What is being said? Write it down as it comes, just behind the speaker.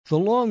The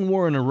long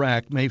war in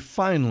Iraq may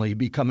finally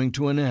be coming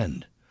to an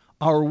end.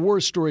 Our War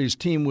Stories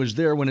team was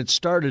there when it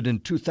started in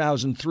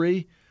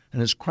 2003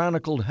 and has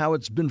chronicled how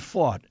it's been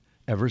fought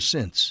ever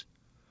since.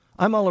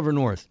 I'm Oliver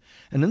North,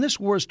 and in this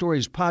War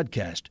Stories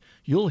podcast,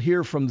 you'll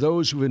hear from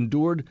those who've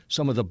endured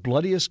some of the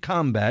bloodiest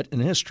combat in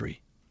history.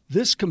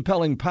 This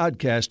compelling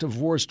podcast of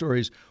War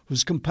Stories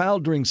was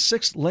compiled during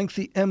 6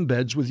 lengthy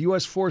embeds with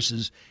U.S.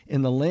 forces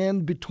in the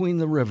land between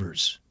the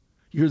rivers.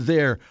 You're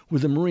there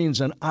with the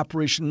Marines on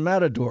Operation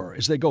Matador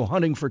as they go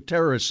hunting for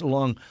terrorists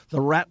along the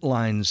rat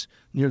lines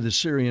near the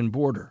Syrian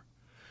border.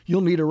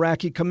 You'll meet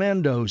Iraqi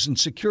commandos and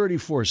security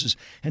forces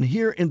and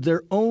hear in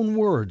their own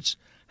words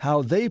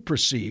how they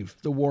perceive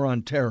the war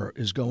on terror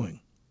is going.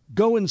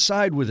 Go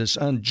inside with us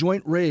on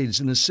joint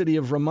raids in the city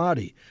of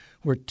Ramadi,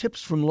 where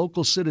tips from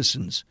local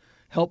citizens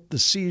help the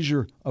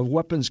seizure of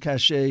weapons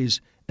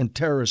caches and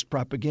terrorist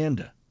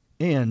propaganda.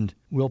 And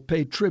we'll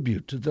pay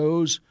tribute to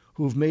those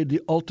who have made the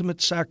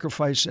ultimate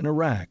sacrifice in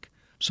Iraq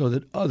so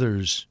that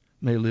others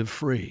may live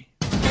free.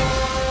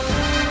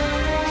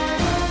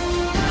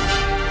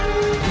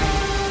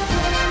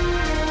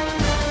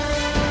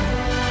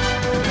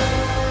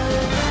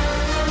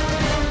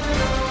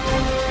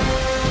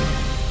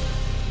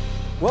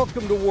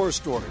 Welcome to War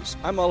Stories.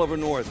 I'm Oliver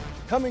North,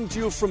 coming to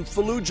you from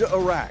Fallujah,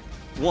 Iraq,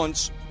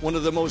 once one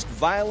of the most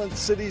violent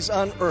cities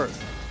on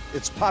earth,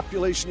 its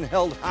population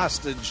held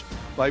hostage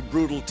by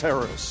brutal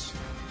terrorists.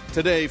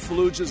 Today,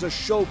 Fallujah is a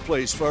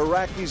showplace for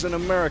Iraqis and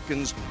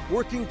Americans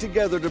working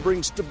together to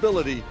bring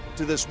stability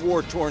to this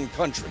war-torn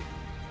country.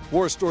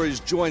 War Stories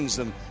joins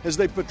them as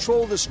they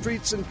patrol the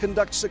streets and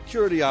conduct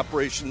security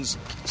operations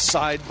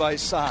side by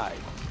side.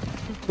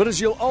 But as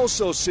you'll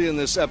also see in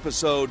this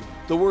episode,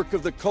 the work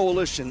of the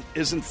coalition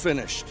isn't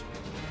finished.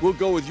 We'll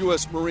go with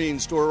U.S.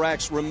 Marines to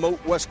Iraq's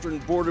remote western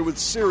border with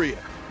Syria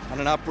on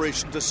an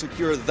operation to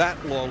secure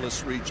that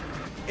lawless region.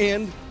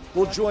 And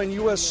we'll join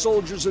U.S.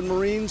 soldiers and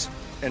Marines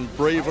and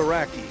brave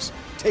Iraqis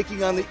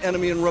taking on the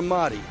enemy in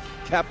Ramadi,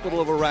 capital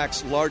of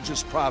Iraq's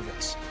largest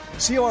province.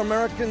 See how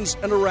Americans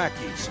and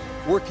Iraqis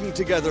working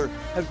together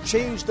have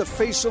changed the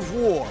face of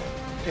war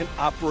in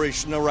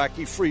Operation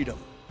Iraqi Freedom.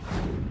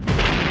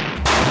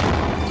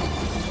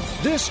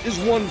 This is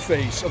one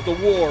face of the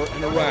war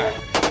in Iraq.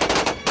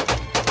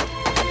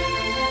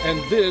 And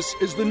this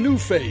is the new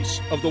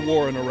face of the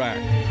war in Iraq.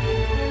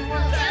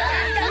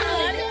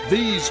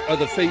 These are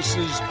the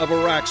faces of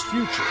Iraq's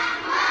future.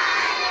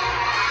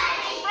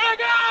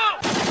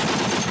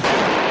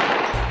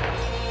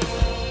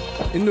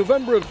 In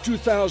November of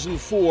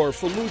 2004,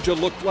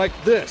 Fallujah looked like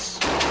this.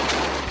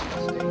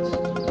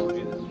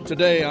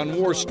 Today,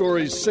 on War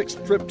Stories'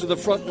 6th trip to the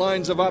front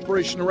lines of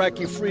Operation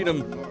Iraqi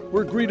Freedom,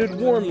 we're greeted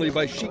warmly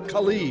by Sheikh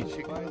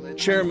Khalid,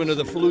 chairman of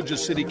the Fallujah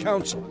City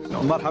Council.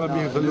 Welcome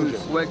in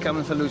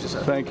Fallujah,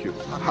 sir. Thank you.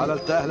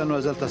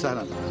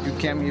 You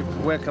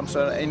can welcome,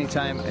 sir,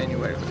 anytime,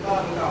 anywhere.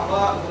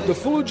 The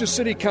Fallujah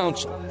City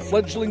Council,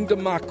 fledgling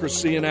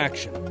democracy in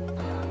action.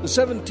 The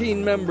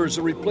 17 members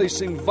are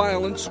replacing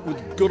violence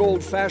with good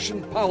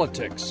old-fashioned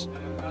politics.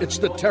 It's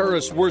the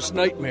terrorists' worst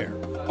nightmare,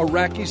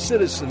 Iraqi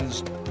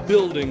citizens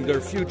building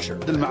their future.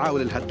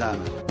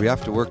 We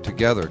have to work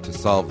together to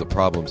solve the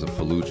problems of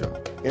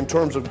Fallujah. In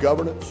terms of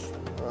governance,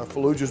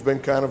 Fallujah's been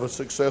kind of a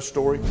success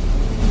story.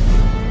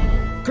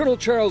 Colonel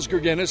Charles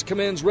Gurgenis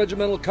commands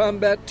Regimental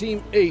Combat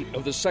Team 8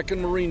 of the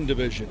 2nd Marine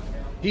Division.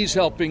 He's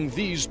helping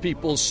these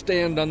people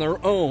stand on their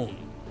own.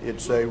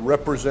 It's a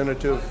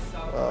representative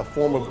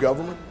form of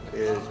government.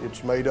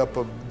 It's made up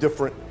of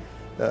different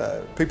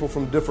people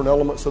from different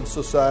elements of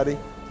society.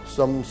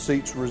 Some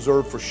seats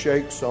reserved for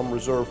sheikhs, some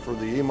reserved for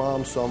the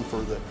imams, some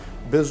for the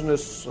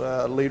business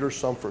leaders,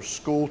 some for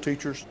school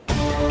teachers.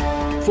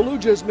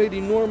 Fallujah has made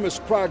enormous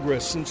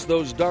progress since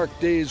those dark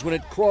days when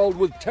it crawled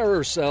with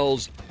terror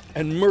cells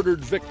and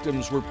murdered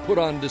victims were put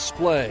on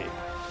display.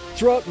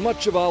 Throughout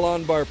much of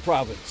Al-Anbar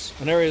province,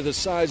 an area the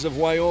size of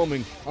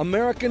Wyoming,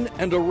 American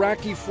and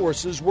Iraqi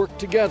forces work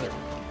together,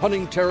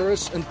 hunting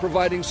terrorists and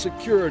providing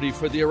security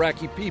for the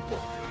Iraqi people.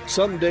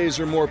 Some days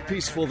are more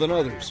peaceful than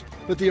others,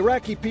 but the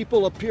Iraqi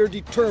people appear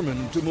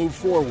determined to move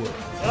forward.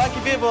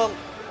 Iraqi people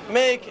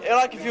make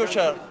Iraqi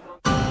future.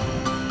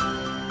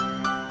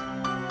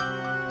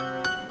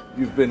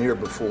 You've been here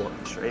before.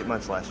 Sure, 8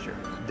 months last year.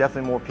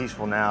 Definitely more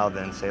peaceful now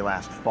than, say,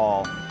 last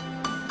fall.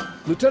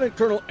 Lieutenant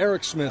Colonel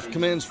Eric Smith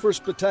commands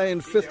 1st Battalion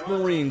 5th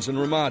Marines in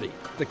Ramadi,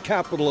 the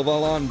capital of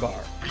Al-Anbar.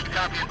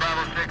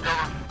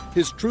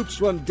 His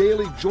troops run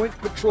daily joint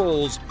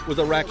patrols with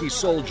Iraqi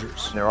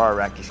soldiers. There are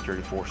Iraqi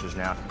security forces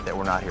now that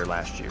were not here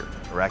last year.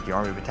 Iraqi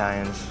Army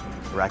battalions,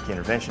 Iraqi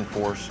Intervention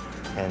Force,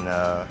 and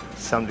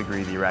some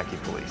degree the Iraqi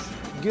police.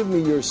 Give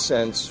me your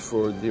sense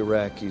for the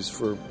Iraqis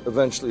for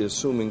eventually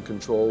assuming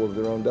control of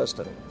their own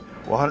destiny.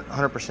 Well,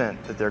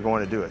 100% that they're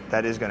going to do it.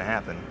 That is going to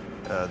happen.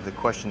 The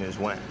question is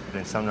when.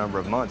 In some number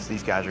of months,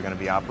 these guys are going to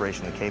be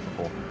operationally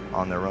capable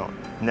on their own.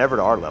 Never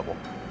to our level,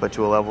 but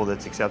to a level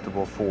that's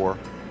acceptable for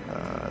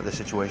the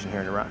situation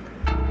here in Iraq.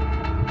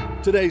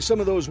 Today, some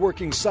of those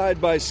working side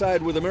by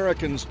side with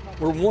Americans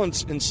were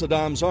once in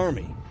Saddam's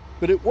army,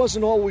 but it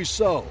wasn't always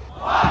so.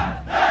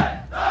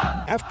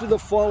 After the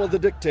fall of the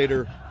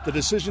dictator, the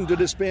decision to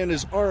disband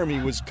his army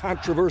was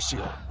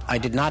controversial. I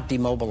did not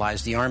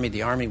demobilize the army.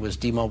 The army was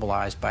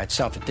demobilized by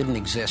itself. It didn't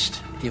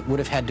exist. It would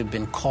have had to have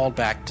been called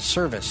back to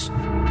service.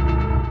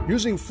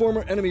 Using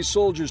former enemy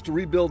soldiers to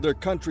rebuild their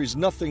country is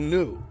nothing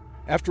new.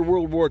 After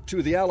World War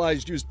II, the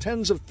Allies used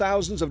tens of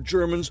thousands of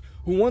Germans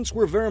who once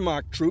were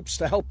Wehrmacht troops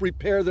to help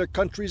repair their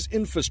country's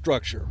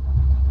infrastructure.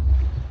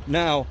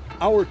 Now,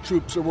 our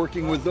troops are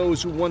working with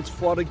those who once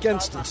fought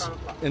against us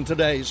in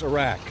today's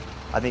Iraq.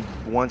 I think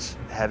once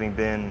having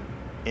been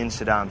in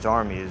Saddam's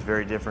army is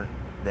very different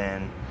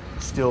than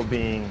still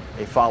being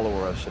a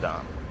follower of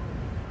Saddam.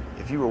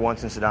 If you were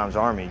once in Saddam's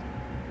army,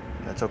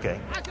 that's okay.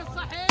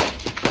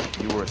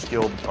 You were a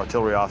skilled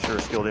artillery officer,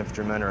 a skilled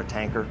infantryman, or a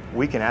tanker,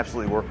 we can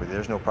absolutely work with you.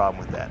 There's no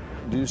problem with that.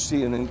 Do you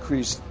see an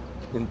increased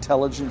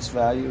intelligence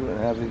value in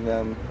having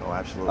them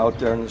out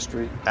there in the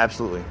street?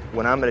 Absolutely.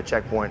 When I'm at a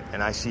checkpoint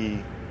and I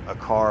see a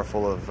car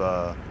full of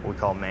what we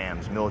call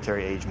MAMs,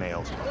 military-age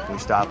males, we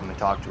stop them and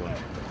talk to them.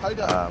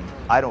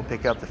 I don't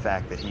pick up the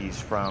fact that he's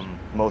from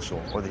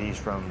Mosul or that he's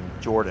from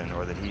Jordan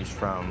or that he's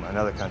from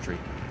another country,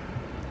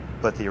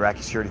 but the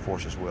Iraqi security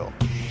forces will.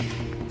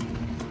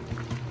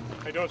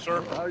 How you doing,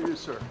 sir? How are you,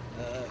 sir?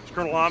 It's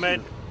Colonel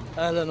Ahmed.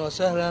 أهلا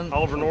وسهلا.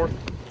 Oliver North.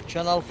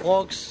 Channel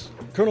Fox.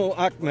 Colonel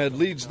Ahmed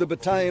leads the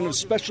battalion of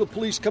Special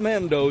Police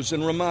Commandos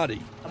in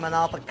Ramadi.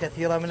 مناطق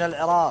كثيرة من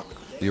العراق.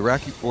 The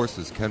Iraqi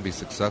forces can be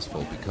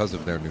successful because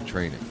of their new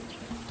training.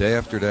 Day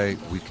after day,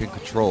 we can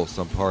control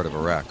some part of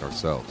Iraq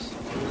ourselves.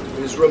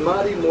 Is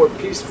Ramadi more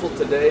peaceful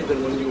today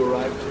than when you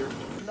arrived here?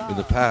 In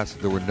the past,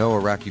 there were no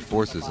Iraqi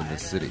forces in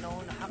this city.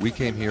 We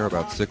came here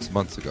about 6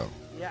 months ago.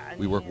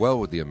 We work well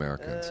with the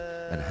Americans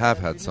and have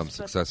had some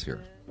success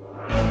here.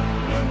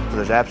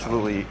 There's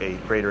absolutely a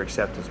greater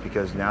acceptance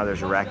because now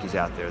there's Iraqis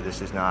out there.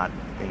 This is not,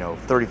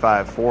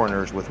 35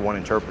 foreigners with one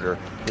interpreter.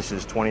 This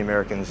is 20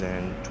 Americans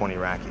and 20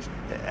 Iraqis.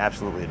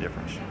 Absolutely a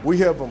difference. We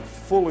have them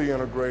fully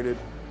integrated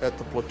at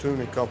the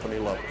platoon and company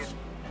levels.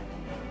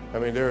 I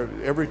mean,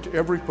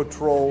 every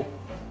patrol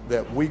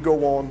that we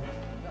go on,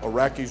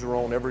 Iraqis are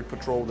on. Every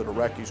patrol that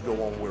Iraqis go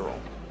on, we're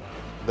on.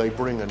 They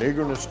bring an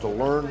eagerness to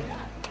learn,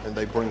 and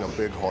they bring a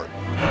big heart.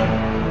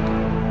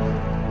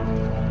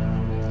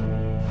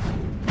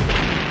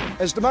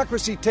 As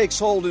democracy takes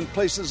hold in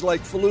places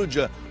like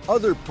Fallujah,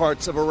 other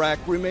parts of Iraq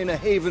remain a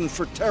haven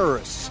for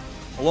terrorists.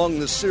 Along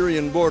the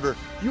Syrian border,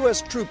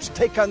 U.S. troops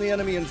take on the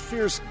enemy in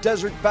fierce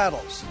desert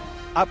battles.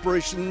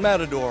 Operation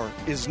Matador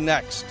is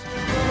next.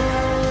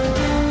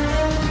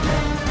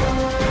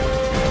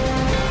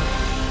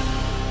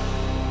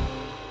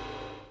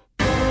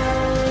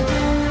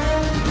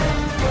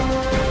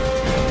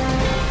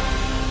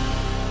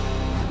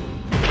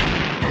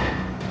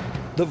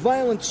 The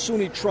violent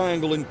Sunni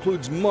triangle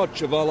includes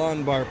much of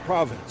Al-Anbar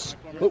province,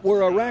 but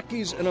where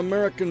Iraqis and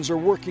Americans are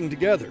working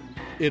together,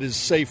 it is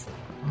safer.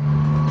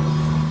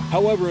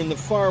 However, in the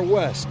far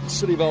west, the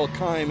city of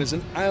Al-Qaim is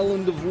an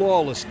island of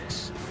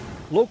lawlessness.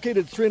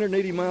 Located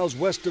 380 miles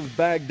west of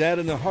Baghdad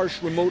in the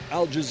harsh, remote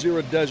Al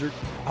Jazeera desert,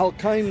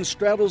 Al-Qaim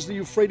straddles the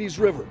Euphrates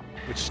River,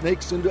 which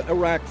snakes into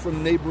Iraq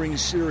from neighboring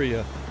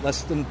Syria,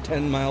 less than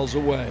 10 miles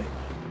away.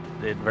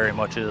 It very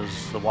much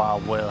is the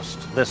Wild West.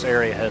 This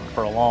area had,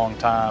 for a long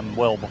time,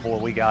 well before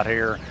we got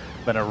here,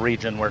 been a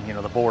region where,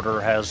 the border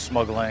has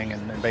smuggling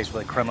and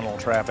basically criminal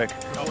traffic.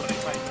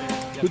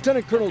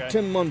 Lieutenant Colonel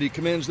Tim Mundy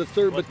commands the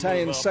 3rd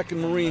Battalion,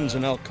 2nd Marines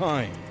in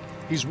Al-Qaim.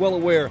 He's well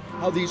aware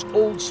how these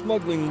old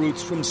smuggling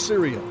routes from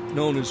Syria,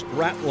 known as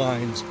rat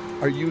lines,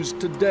 are used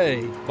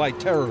today by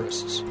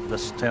terrorists.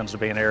 This tends to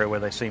be an area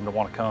where they seem to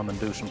want to come and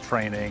do some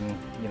training,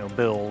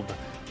 build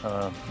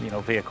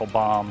vehicle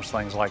bombs,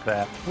 things like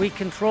that. We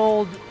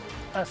controlled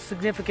a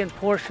significant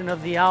portion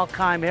of the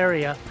Al-Qaim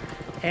area,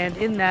 and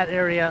in that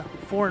area,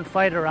 foreign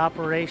fighter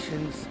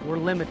operations were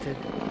limited.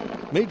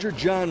 Major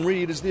John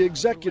Reed is the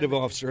executive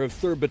officer of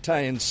 3rd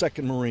Battalion,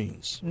 2nd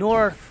Marines.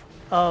 North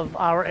of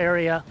our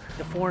area,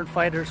 the foreign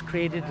fighters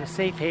created a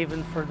safe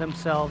haven for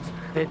themselves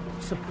that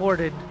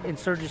supported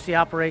insurgency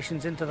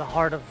operations into the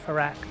heart of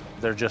Iraq.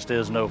 There just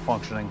is no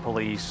functioning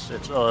police.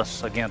 It's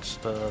us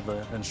against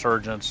the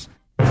insurgents.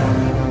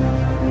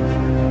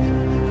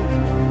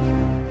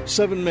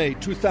 7 May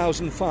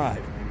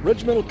 2005,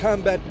 Regimental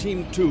Combat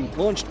Team 2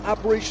 launched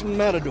Operation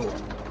Matador,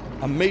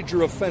 a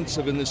major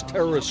offensive in this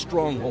terrorist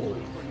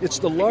stronghold. It's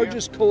the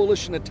largest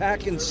coalition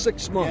attack in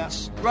 6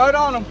 months. Yeah. Right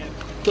on them.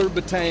 3rd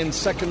Battalion,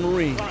 2nd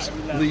Marines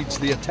leads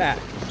the attack.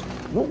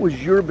 What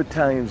was your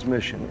battalion's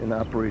mission in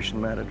Operation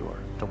Matador?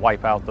 To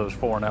wipe out those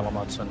foreign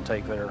elements and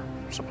take their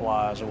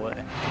supplies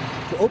away.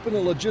 To open a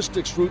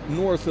logistics route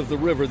north of the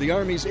river, the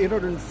Army's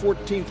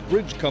 814th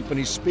Bridge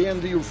Company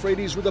spanned the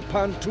Euphrates with a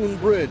pontoon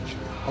bridge,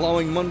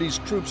 allowing Mundy's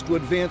troops to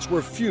advance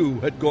where few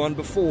had gone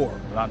before.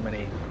 Not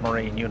many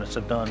Marine units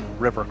have done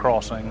river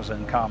crossings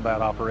and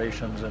combat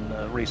operations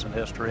in recent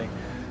history,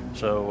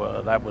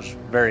 so that was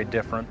very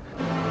different.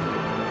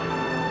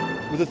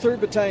 With the 3rd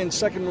Battalion,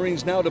 2nd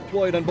Marines now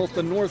deployed on both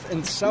the north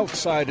and south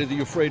side of the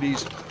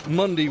Euphrates,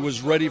 Mundy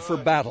was ready for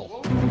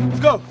battle. Let's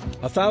go!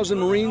 1,000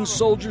 Marines,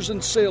 soldiers,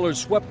 and sailors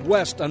swept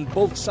west on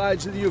both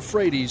sides of the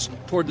Euphrates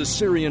toward the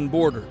Syrian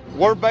border.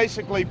 We're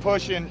basically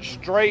pushing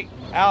straight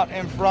out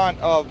in front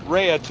of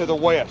Rhea to the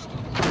west.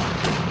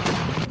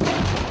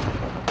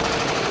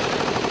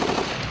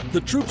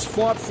 The troops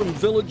fought from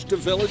village to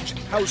village,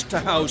 house to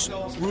house,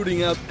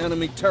 rooting out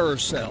enemy terror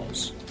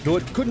cells. Though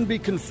it couldn't be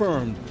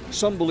confirmed,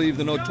 some believe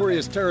the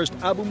notorious terrorist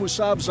Abu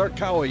Musab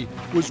Zarqawi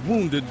was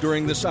wounded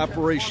during this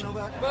operation.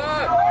 48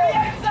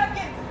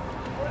 seconds!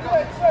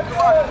 48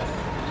 seconds!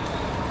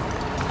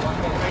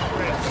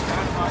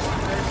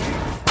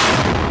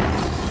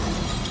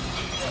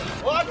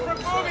 Watch for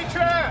booby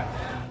trap!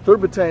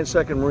 3rd Battalion,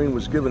 2nd Marine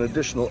was given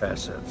additional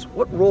assets.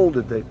 What role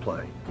did they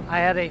play? I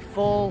had a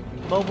full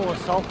mobile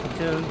assault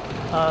platoon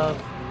of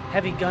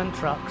heavy gun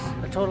trucks,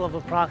 a total of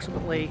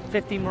approximately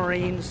 50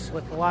 Marines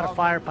with a lot of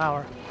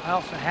firepower. I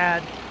also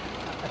had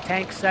a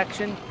tank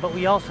section, but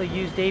we also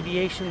used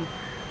aviation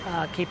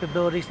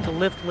capabilities to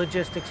lift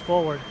logistics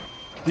forward.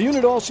 The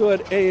unit also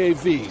had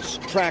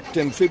AAVs, tracked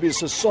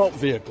amphibious assault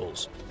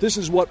vehicles. This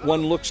is what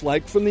one looks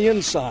like from the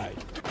inside.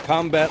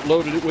 Combat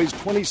loaded, it weighs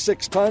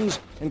 26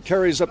 tons and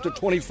carries up to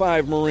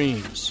 25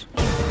 Marines.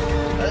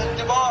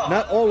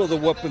 Not all of the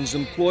weapons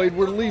employed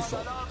were lethal.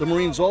 The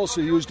Marines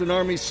also used an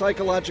Army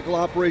Psychological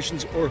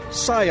Operations, or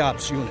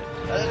PSYOPS, unit.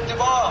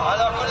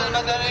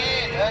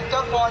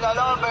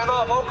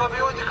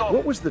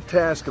 What was the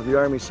task of the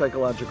Army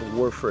Psychological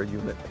Warfare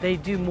Unit? They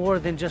do more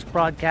than just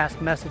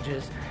broadcast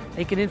messages.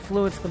 They can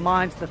influence the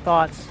minds, the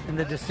thoughts, and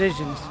the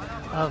decisions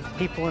of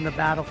people in the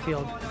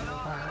battlefield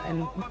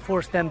and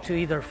force them to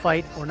either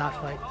fight or not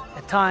fight.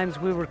 At times,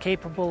 we were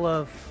capable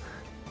of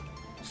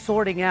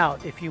sorting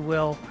out, if you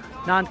will,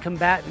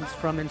 non-combatants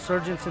from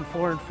insurgents and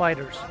foreign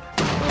fighters.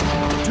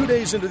 2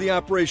 days into the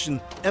operation,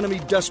 enemy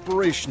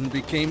desperation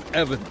became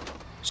evident.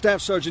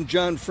 Staff Sergeant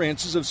John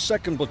Francis of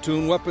 2nd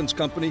Platoon Weapons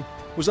Company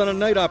was on a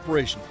night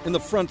operation in the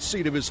front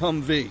seat of his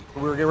Humvee.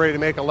 We were getting ready to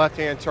make a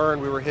left-hand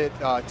turn. We were hit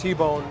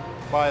T-bone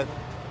by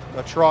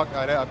a truck,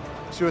 a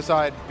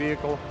suicide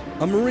vehicle.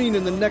 A Marine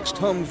in the next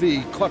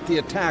Humvee caught the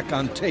attack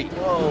on tape.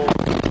 Whoa.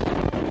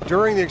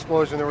 During the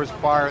explosion, there was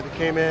fire that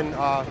came in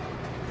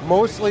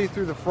mostly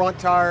through the front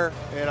tire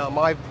and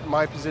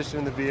my position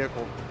in the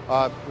vehicle.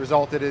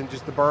 Resulted in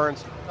just the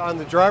burns. On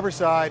the driver's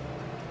side,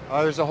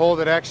 there's a hole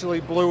that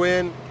actually blew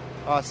in,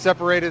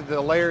 separated the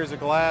layers of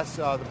glass,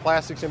 the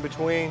plastics in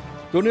between.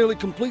 Though nearly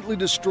completely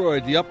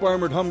destroyed, the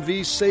up-armored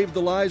Humvee saved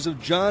the lives of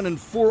John and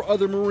 4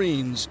 other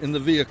Marines in the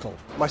vehicle.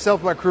 Myself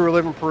and my crew are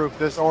living proof.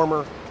 This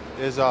armor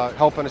is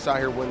helping us out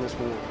here win this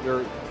war.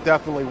 They're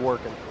definitely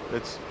working.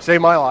 It's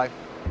saved my life.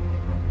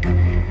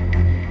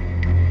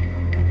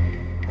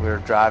 We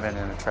were driving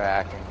in a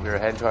track, and we were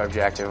heading to our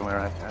objective, and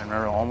I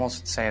remember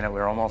almost saying that we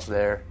were almost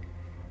there,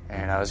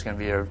 and it was going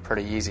to be a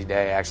pretty easy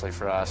day, actually,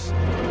 for us.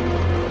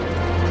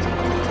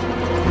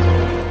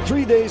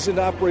 3 days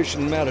into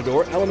Operation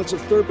Matador, elements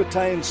of 3rd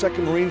Battalion,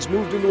 2nd Marines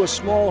moved into a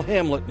small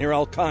hamlet near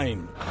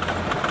Al-Qaim.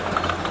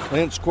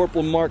 Lance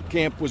Corporal Mark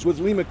Camp was with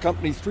Lima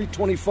Company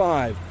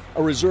 325,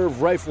 a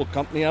reserve rifle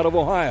company out of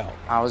Ohio.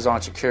 I was on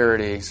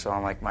security, so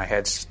I'm like, my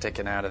head's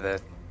sticking out of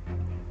the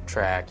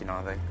track, they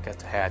got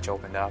the hatch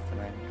opened up, and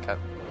I got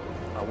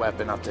a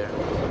weapon up there.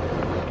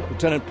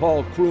 Lieutenant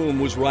Paul Kroom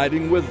was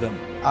riding with them.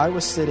 I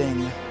was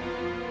sitting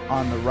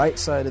on the right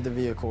side of the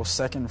vehicle,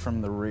 second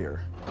from the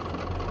rear.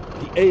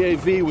 The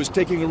AAV was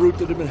taking a route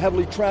that had been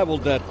heavily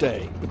traveled that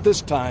day, but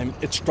this time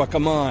it struck a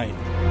mine.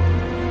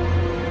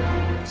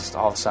 Just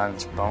all of a sudden,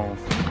 it's boom.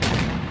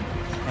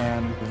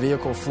 And the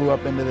vehicle flew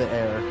up into the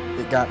air.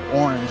 It got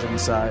orange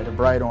inside, a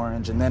bright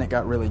orange, and then it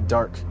got really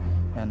dark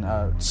and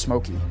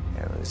smoky.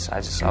 I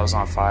was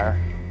on fire,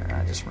 and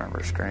I just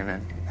remember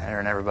screaming,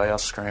 hearing everybody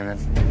else screaming.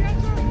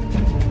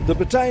 The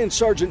battalion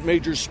sergeant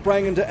major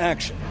sprang into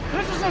action.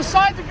 This is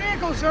inside the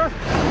vehicle, sir.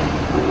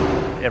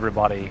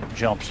 Everybody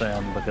jumps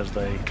in because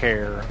they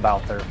care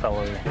about their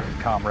fellow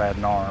comrade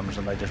in arms,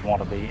 and they just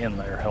want to be in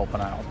there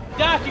helping out.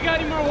 Doc, you got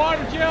any more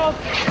water, Joe?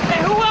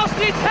 Hey, who else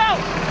needs help?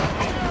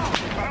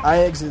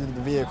 I exited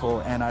the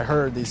vehicle, and I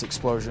heard these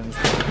explosions,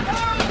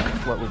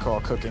 what we call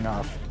cooking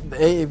off. The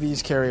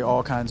AAVs carry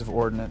all kinds of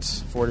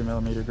ordnance,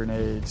 40-millimeter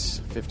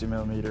grenades,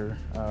 50-millimeter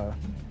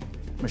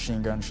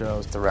machine gun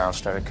shells. The rounds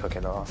started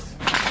cooking off.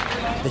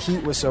 The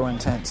heat was so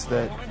intense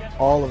that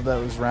all of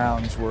those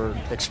rounds were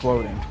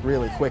exploding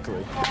really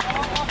quickly.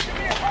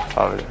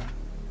 Probably the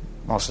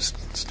most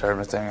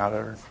disturbing thing I've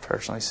ever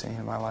personally seen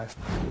in my life.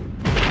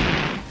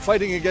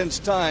 Fighting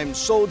against time,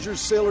 soldiers,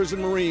 sailors,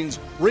 and Marines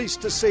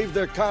raced to save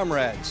their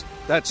comrades.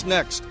 That's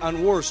next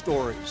on War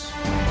Stories.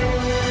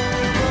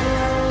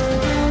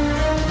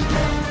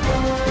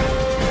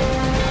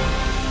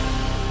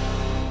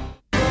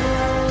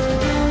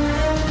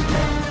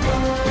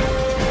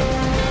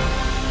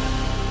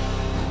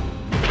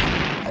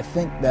 I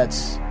think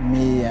that's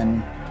me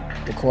and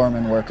the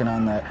corpsman working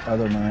on that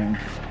other Marine.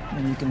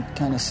 And you can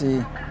kind of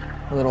see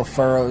little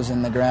furrows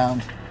in the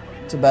ground.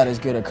 It's about as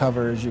good a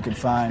cover as you could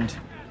find.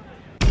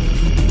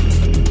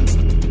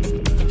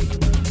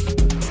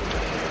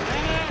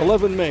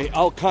 11 May,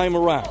 Al-Qaim,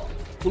 Iraq.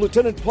 For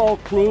Lieutenant Paul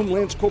Kroom,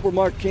 Lance Corporal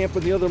Mark Camp,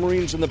 and the other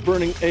Marines in the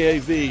burning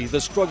AAV, the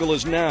struggle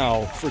is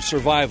now for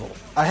survival.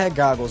 I had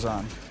goggles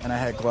on, and I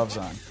had gloves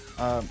on.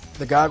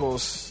 The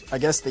goggles, I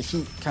guess the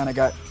heat kind of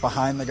got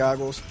behind the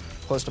goggles,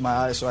 close to my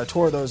eyes, so I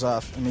tore those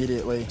off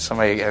immediately.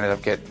 Somebody ended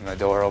up getting the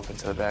door open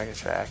to the back of the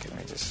track, and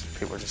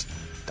people were just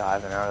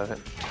diving out of it.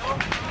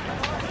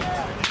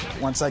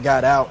 Once I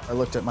got out, I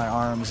looked at my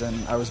arms,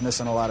 and I was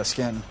missing a lot of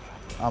skin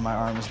on my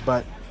arms.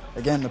 But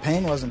again, the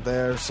pain wasn't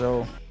there,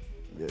 so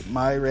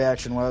my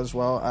reaction was,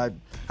 well,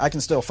 I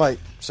can still fight,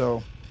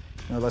 so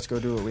let's go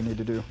do what we need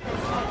to do.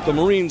 The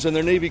Marines and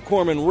their Navy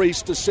corpsmen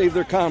raced to save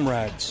their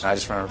comrades. I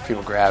just remember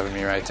people grabbing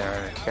me right there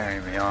and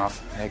carrying me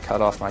off. They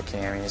cut off my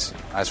camis.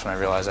 That's when I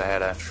realized I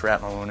had a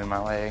shrapnel wound in my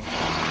leg.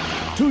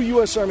 2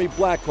 U.S. Army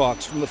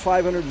Blackhawks from the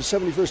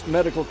 571st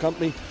Medical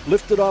Company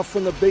lifted off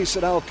from the base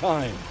at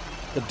Al-Qaim.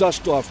 The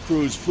dust-off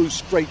crews flew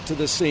straight to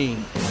the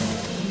scene.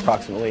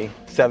 Approximately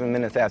 7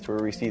 minutes after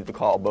we received the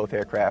call, both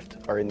aircraft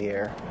are in the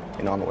air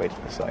and on the way to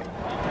the site.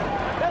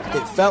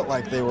 It felt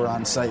like they were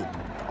on site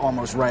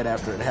almost right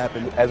after it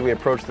happened. As we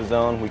approached the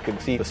zone, we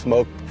could see the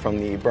smoke from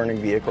the burning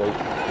vehicle.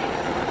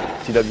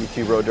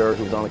 CWT Roder,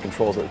 who was on the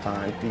controls at the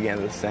time, began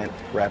the descent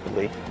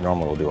rapidly.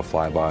 Normally we'll do a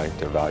flyby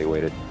to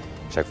evaluate it,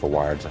 check for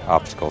wires,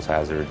 obstacles,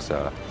 hazards,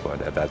 but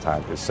at that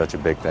time it was such a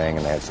big thing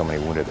and they had so many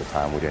wounded at the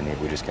time,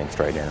 we just came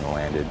straight in and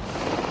landed.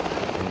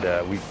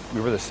 And we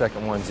were the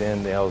second ones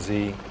in the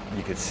LZ.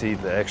 You could see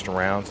the extra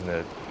rounds in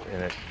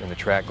the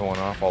track going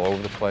off all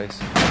over the place.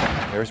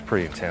 It was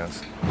pretty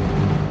intense.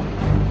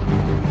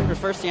 The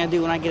first thing I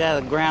do when I get out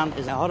of the ground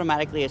is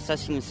automatically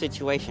assessing the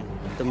situation.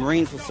 The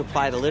Marines will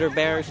supply the litter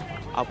bearers.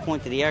 I'll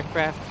point to the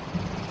aircraft,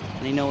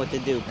 and they know what to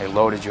do. They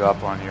loaded you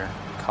up on your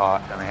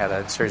cot, and they had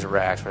a series of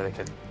racks where they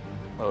could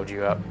load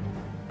you up,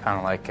 kind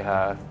of like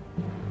a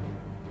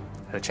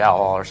chow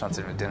hall or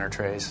something with dinner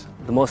trays.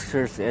 The most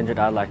seriously injured,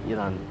 I like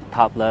either on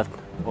top left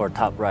or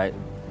top right,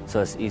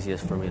 so it's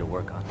easiest for me to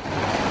work on.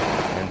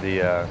 And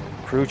the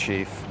crew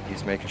chief,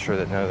 he's making sure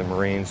that none of the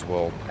Marines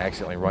will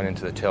accidentally run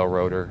into the tail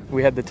rotor.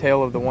 We had the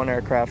tail of the one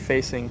aircraft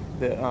facing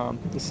the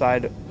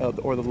side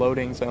or the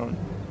loading zone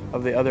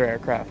of the other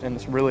aircraft, and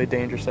it's a really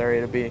dangerous area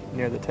to be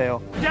near the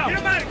tail. Get out of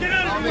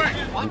the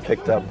way! We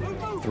picked up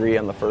 3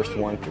 on the first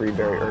one, 3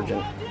 very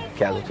urgent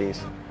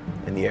casualties,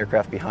 and the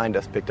aircraft behind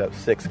us picked up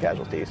 6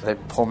 casualties. They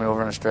pulled me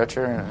over in a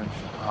stretcher, and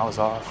I was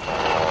off.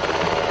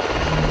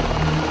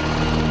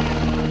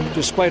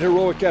 Despite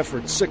heroic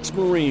efforts, 6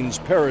 Marines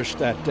perished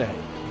that day.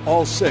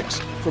 All 6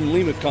 from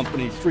Lima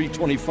Company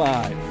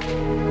 325.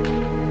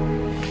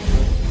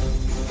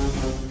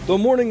 Though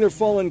mourning their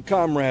fallen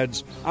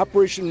comrades,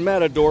 Operation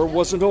Matador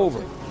wasn't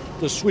over.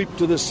 The sweep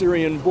to the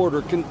Syrian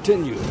border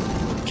continued.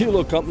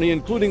 Kilo Company,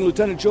 including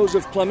Lieutenant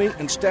Joseph Clemmy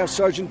and Staff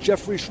Sergeant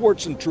Jeffrey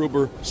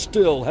Schwarzentruber,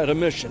 still had a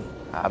mission.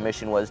 Our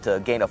mission was to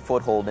gain a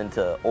foothold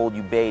into Old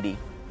Ubaidi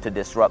to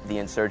disrupt the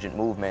insurgent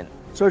movement.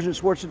 Sergeant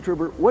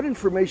Schwarzentruber, what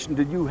information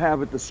did you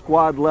have at the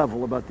squad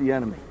level about the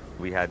enemy?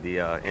 We had the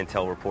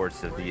intel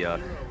reports of the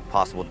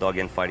possible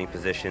dug-in fighting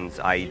positions,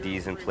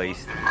 IEDs in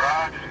place,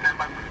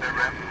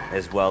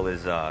 as well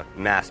as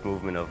mass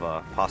movement of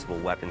possible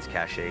weapons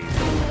caches.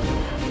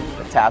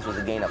 The task was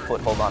to gain a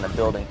foothold on the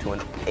building to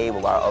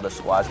enable our other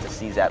squads to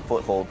seize that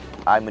foothold.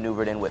 I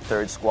maneuvered in with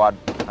 3rd Squad.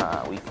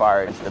 We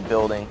fired into the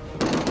building.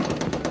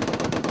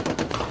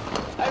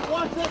 Hey,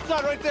 watch that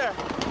side right there.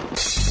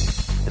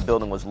 The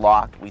building was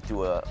locked. We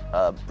threw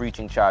a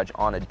breaching charge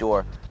on a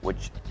door,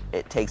 which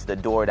it takes the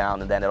door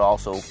down, and then it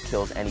also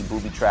kills any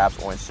booby traps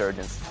or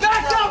insurgents.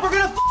 Back up! We're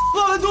gonna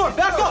blow the door!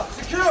 Back up!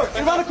 Secure!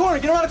 Get around the corner!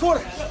 Get around the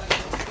corner!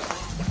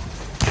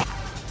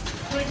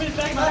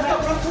 Back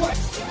up! Around the corner!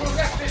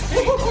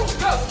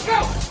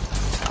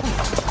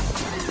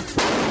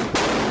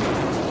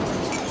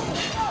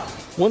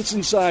 Go! Once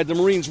inside, the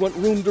Marines went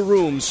room to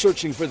room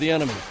searching for the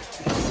enemy.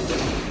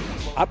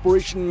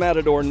 Operation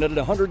Matador netted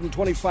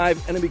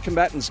 125 enemy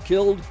combatants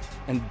killed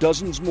and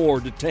dozens more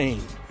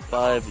detained.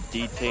 5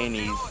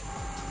 detainees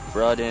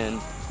brought in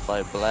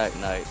by Black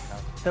Knight.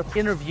 They're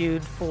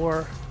interviewed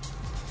for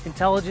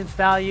intelligence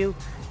value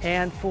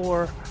and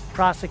for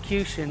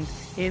prosecution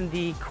in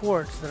the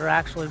courts that are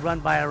actually run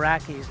by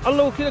Iraqis.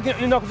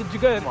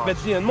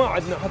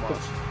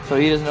 So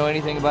he doesn't know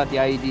anything about the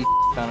IED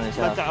found in his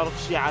house?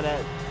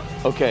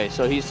 Okay,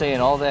 so he's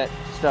saying all that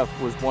stuff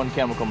was one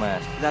chemical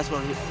mask. That's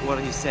what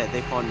he said. They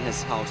found in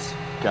his house.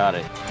 Got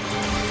it.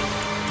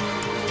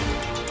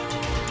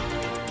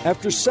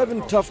 After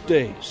 7 tough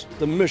days,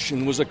 the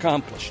mission was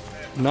accomplished.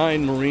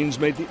 9 Marines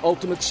made the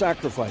ultimate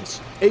sacrifice,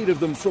 8 of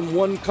them from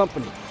one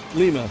company,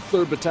 Lima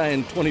 3rd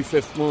Battalion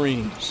 25th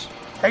Marines.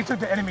 They took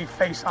the enemy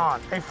face on.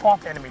 They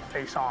fought the enemy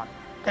face on.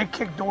 They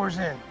kicked doors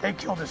in. They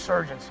killed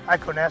insurgents. I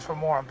couldn't ask for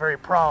more. I'm very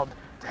proud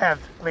to have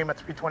Lima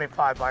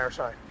 325 by our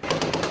side.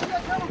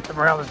 The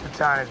morale of this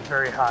battalion is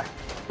very high.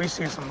 We've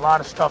seen a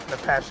lot of stuff in the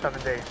past 7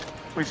 days.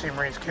 We've seen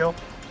Marines killed.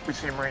 We've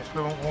seen Marines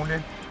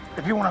wounded.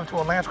 If you went up to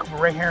a Lance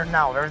Corporal right here and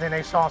now, everything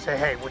they saw and say,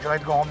 hey, would you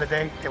like to go home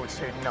today? They would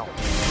say no.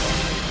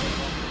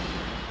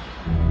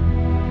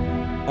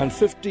 On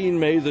 15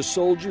 May, the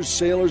soldiers,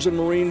 sailors, and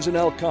Marines in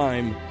Al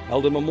Qaim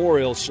held a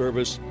memorial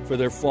service for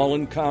their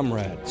fallen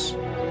comrades.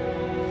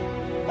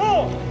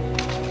 Oh!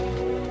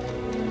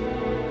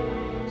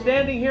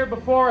 Standing here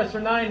before us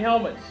are 9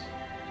 helmets.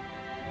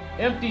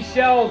 Empty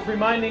shells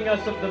reminding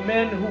us of the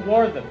men who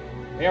wore them.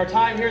 May our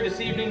time here this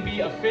evening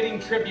be a fitting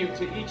tribute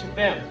to each of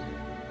them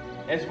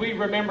as we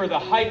remember the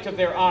height of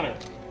their honor,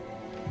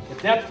 the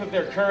depth of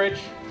their courage,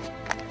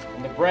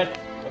 and the breadth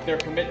of their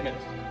commitment.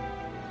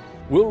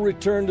 We'll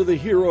return to the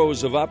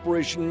heroes of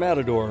Operation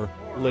Matador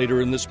later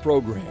in this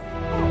program.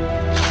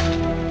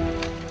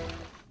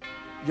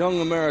 Young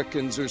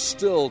Americans are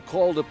still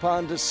called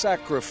upon to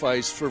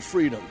sacrifice for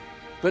freedom,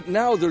 but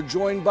now they're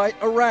joined by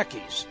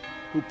Iraqis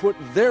who put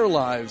their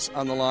lives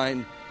on the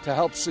line to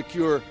help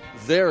secure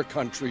their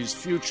country's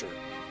future.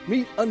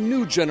 Meet a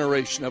new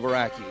generation of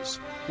Iraqis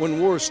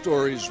when War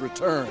Stories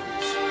returns.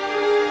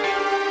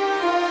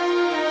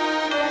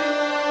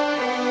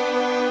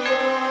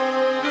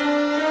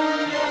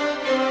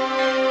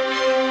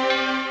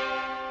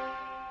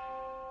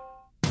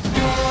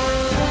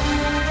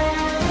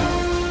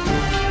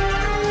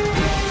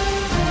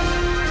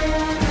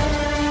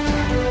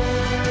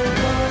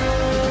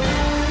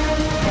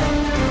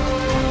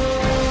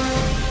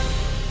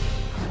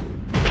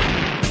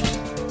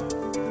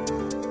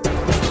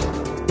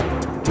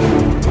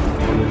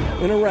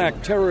 In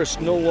Iraq, terrorists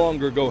no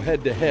longer go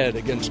head-to-head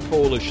against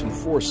coalition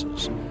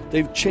forces.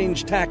 They've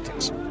changed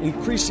tactics,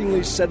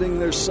 increasingly setting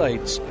their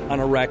sights on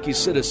Iraqi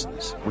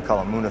citizens. We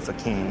call them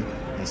Munafiqeen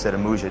instead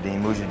of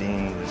Mujahideen.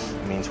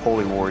 Mujahideen means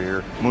holy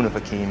warrior.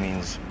 Munafiqeen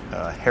means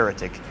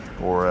heretic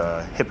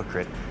or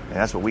hypocrite. And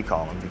that's what we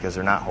call them because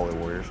they're not holy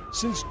warriors.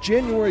 Since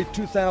January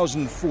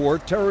 2004,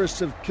 terrorists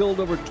have killed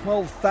over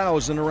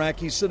 12,000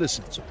 Iraqi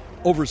citizens,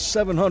 over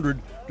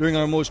 700 during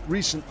our most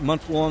recent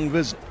month-long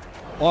visit.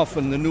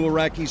 Often the new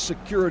Iraqi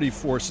security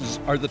forces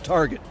are the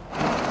target.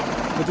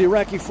 But the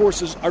Iraqi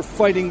forces are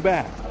fighting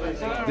back.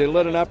 They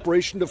led an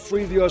operation to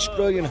free the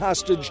Australian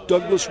hostage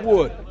Douglas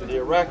Wood. The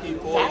Iraqi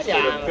force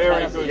did a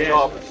very good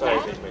job of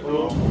saving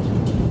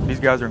me.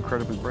 These guys are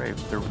incredibly brave.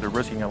 They're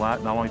risking a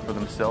lot, not only for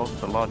themselves,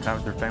 but a lot of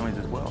times their families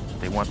as well.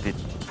 They want the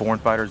foreign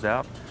fighters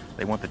out.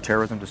 They want the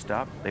terrorism to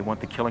stop. They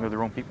want the killing of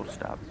their own people to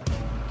stop.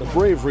 The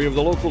bravery of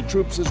the local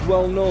troops is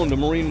well known to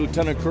Marine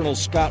Lieutenant Colonel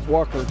Scott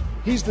Walker.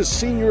 He's the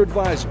senior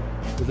advisor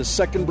with the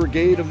 2nd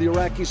Brigade of the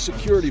Iraqi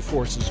Security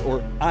Forces,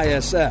 or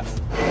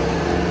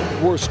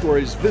ISF. War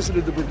Stories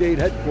visited the brigade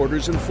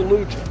headquarters in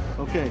Fallujah.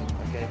 Okay,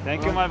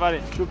 thank you, my buddy.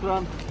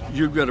 Shukran.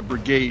 You've got a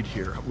brigade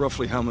here.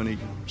 Roughly how many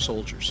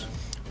soldiers?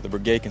 The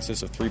brigade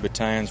consists of 3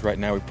 battalions. Right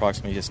now, we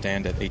approximately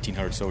stand at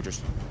 1,800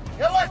 soldiers.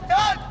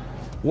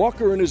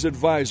 Walker and his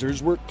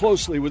advisors work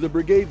closely with the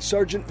Brigade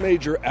Sergeant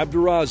Major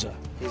Abduraza.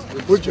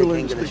 Where'd you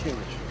learn to speak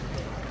English?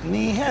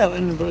 Me here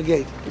in the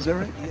brigade. Is that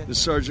right? Yeah. The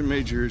Sergeant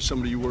Major is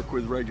somebody you work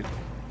with regularly?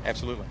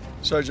 Absolutely.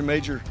 Sergeant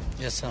Major?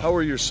 Yes, sir. How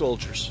are your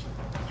soldiers?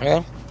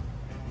 Well,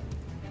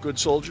 good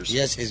soldiers?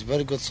 Yes, he's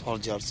very good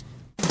soldiers.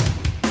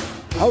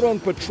 Out on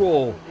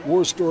patrol,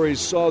 War Stories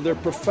saw their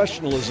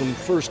professionalism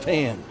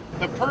firsthand.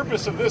 The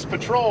purpose of this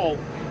patrol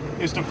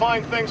is to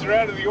find things that are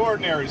out of the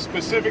ordinary,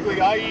 specifically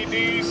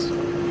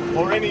IEDs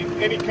or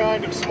any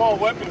kind of small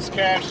weapons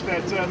cache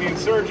that the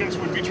insurgents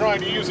would be trying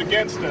to use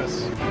against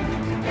us.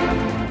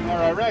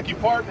 Our Iraqi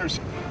partners,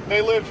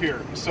 they live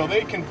here, so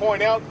they can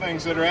point out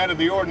things that are out of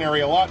the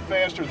ordinary a lot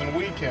faster than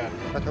we can.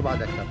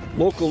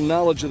 Local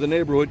knowledge of the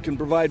neighborhood can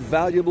provide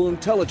valuable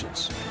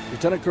intelligence.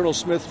 Lieutenant Colonel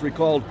Smith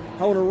recalled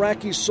how an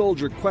Iraqi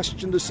soldier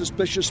questioned a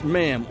suspicious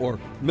ma'am, or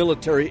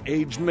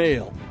military-aged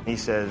male. He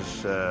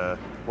says,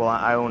 well,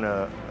 I own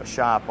a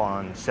shop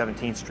on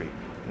 17th Street.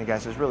 And the guy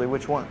says, really,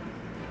 which one?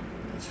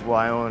 He says, well,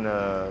 I own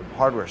a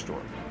hardware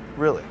store.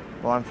 Really?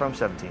 Well, I'm from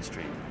 17th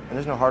Street, and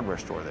there's no hardware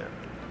store there.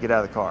 Get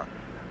out of the car.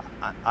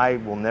 I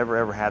will never,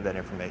 ever have that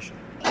information.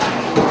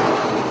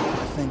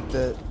 I think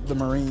that the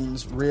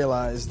Marines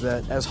realize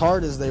that as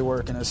hard as they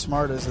work and as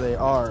smart as they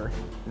are,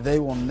 they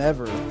will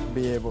never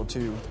be able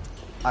to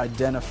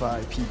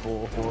identify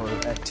people or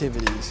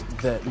activities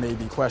that may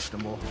be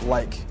questionable,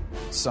 like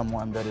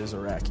someone that is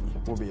Iraqi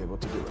will be able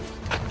to do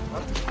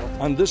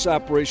it. On this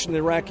operation, the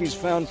Iraqis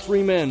found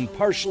 3 men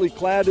partially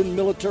clad in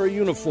military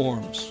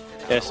uniforms.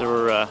 Yes, there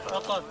were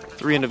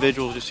 3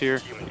 individuals just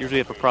here. Usually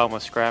have a problem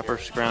with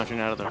scrappers scrounging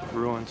out of the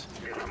ruins.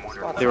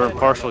 They were in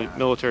partially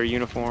military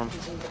uniform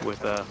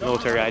with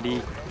military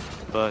ID,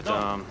 but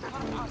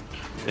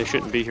they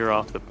shouldn't be here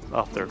off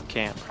their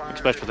camp,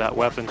 especially without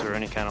weapons or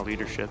any kind of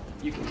leadership.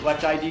 You can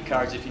collect ID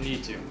cards if you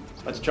need to.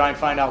 Let's try and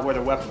find out where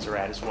their weapons are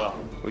at as well.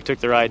 We took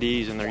their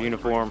IDs and their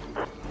uniform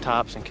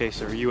tops in case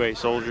they're UA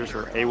soldiers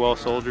or AWOL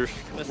soldiers.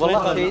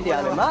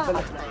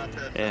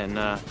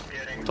 And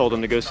told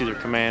them to go see their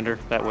commander.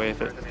 That way, if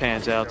it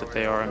pans out that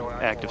they are in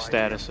active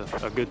status,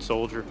 a good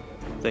soldier,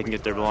 they can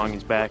get their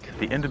belongings back.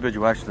 The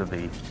individual actions of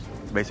the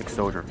basic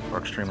soldier are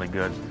extremely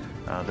good.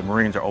 The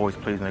Marines are always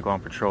pleased when they go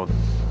on patrol.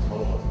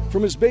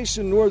 From his base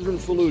in northern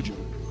Fallujah,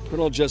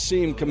 Colonel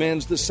Jassim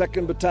commands the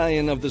 2nd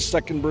Battalion of the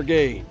 2nd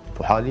Brigade.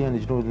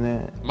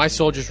 My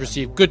soldiers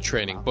receive good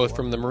training, both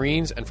from the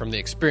Marines and from the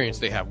experience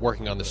they have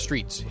working on the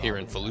streets here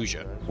in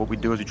Fallujah. What we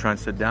do is we try and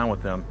sit down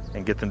with them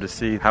and get them to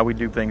see how we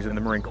do things in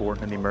the Marine Corps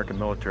and the American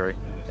military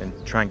and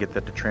try and get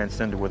that to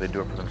transcend to where they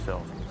do it for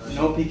themselves.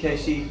 No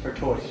PKC for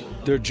toys.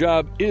 Their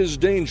job is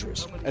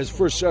dangerous, as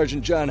First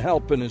Sergeant John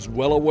Halpin is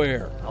well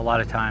aware. A lot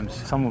of times,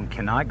 some of them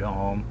cannot go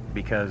home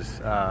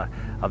because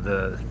of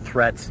the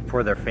threats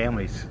for their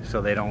families,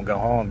 so they don't go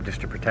home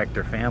just to protect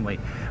their family.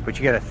 But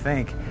you got to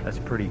think that's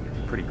a pretty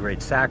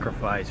great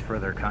sacrifice for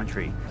their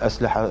country.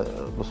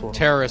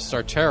 Terrorists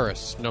are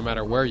terrorists, no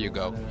matter where you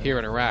go. Here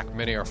in Iraq,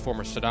 many are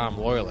former Saddam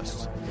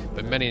loyalists,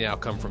 but many now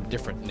come from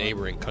different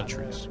neighboring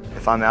countries.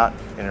 If I'm out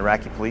in an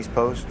Iraqi police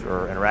post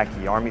or an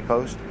Iraqi army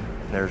post,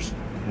 and there's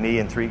me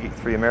and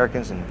three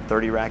Americans and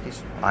 30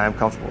 Iraqis, I am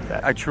comfortable with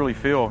that. I truly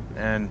feel,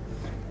 and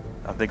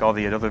I think all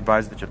the other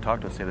advisors that you've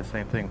talked to say the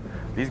same thing,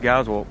 these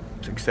guys will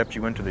accept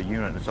you into the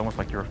unit. It's almost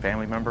like you're a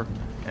family member,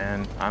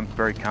 and I'm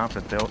very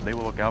confident they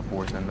will look out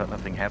for us and let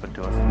nothing happen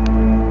to us.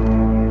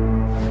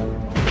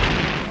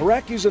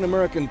 Iraqis and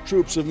American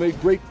troops have made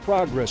great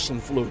progress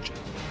in Fallujah.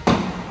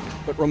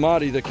 But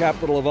Ramadi, the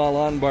capital of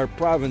Al-Anbar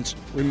province,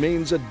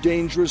 remains a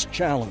dangerous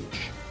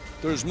challenge.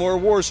 There's more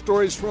war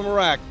stories from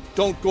Iraq.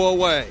 Don't go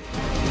away.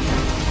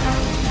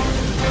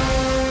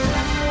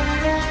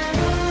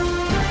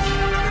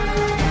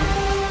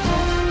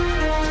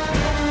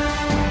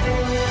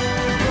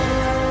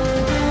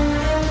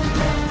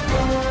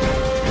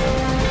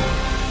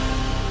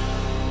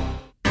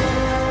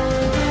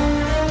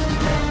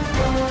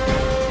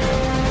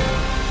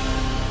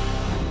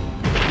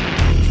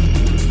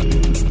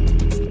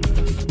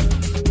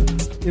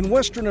 In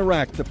western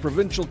Iraq, the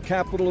provincial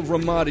capital of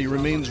Ramadi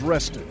remains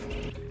restive.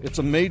 It's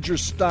a major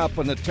stop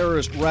on the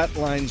terrorist rat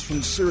lines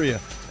from Syria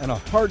and a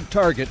hard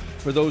target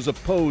for those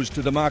opposed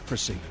to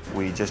democracy.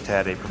 We just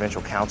had a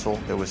provincial council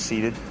that was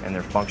seated and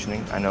they're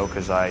functioning. I know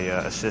because I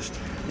assist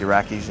the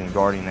Iraqis in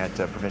guarding that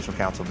provincial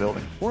council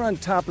building. We're on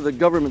top of the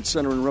government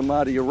center in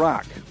Ramadi,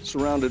 Iraq,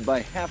 surrounded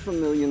by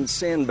 500,000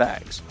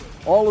 sandbags,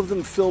 all of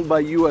them filled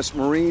by U.S.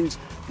 Marines,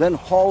 then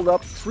hauled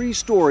up 3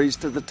 stories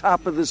to the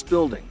top of this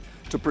building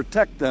to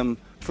protect them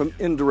from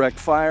indirect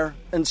fire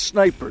and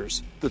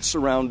snipers that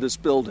surround this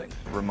building.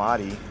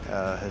 Ramadi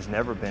has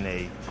never been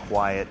a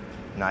quiet,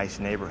 nice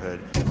neighborhood.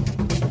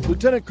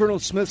 Lieutenant Colonel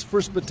Smith's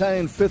 1st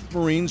Battalion, 5th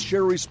Marines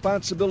share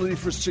responsibility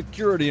for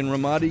security in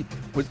Ramadi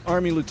with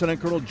Army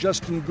Lieutenant Colonel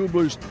Justin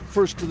Gubler's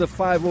 1st to the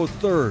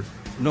 503rd,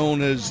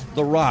 known as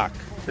the Rock.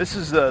 This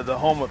is the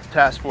home of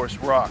Task Force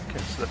Rock.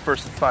 It's the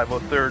 1st and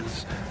 503rd.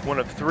 It's one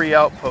of 3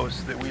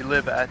 outposts that we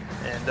live at,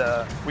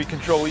 and we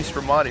control East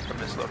Ramadi from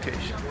this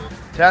location.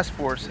 Task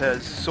Force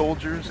has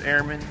soldiers,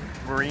 airmen,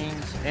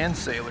 Marines, and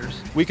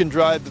sailors. We can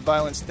drive the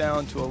violence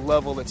down to a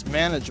level that's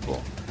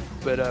manageable,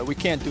 but we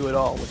can't do it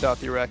all without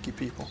the Iraqi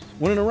people.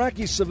 When an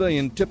Iraqi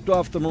civilian tipped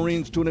off the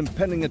Marines to an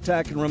impending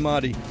attack in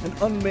Ramadi, an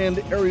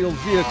unmanned aerial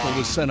vehicle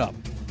was sent up.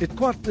 It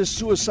caught this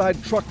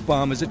suicide truck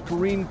bomb as it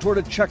careened toward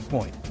a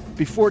checkpoint.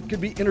 Before it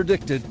could be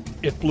interdicted,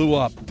 it blew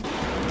up.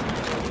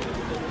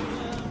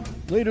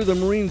 Later, the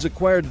Marines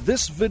acquired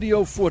this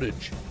video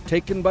footage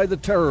taken by the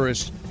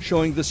terrorists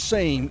showing the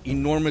same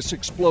enormous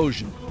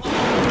explosion.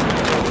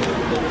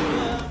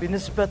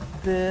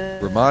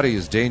 Ramadi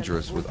is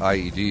dangerous with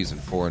IEDs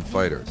and foreign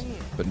fighters,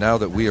 but now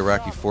that we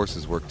Iraqi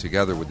forces work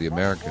together with the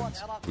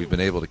Americans, we've been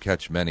able to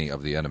catch many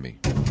of the enemy.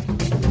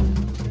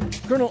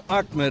 Colonel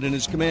Ahmed and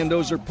his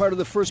commandos are part of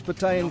the 1st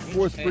Battalion,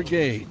 4th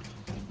Brigade.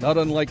 Not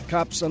unlike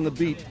cops on the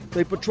beat,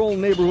 they patrol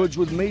neighborhoods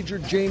with Major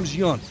James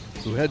Yunt,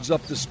 who heads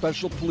up the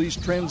Special Police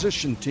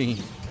Transition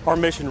Team. Our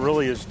mission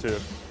really is to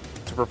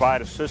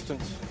provide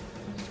assistance,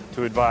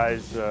 to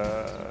advise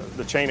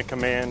the chain of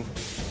command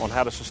on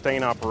how to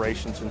sustain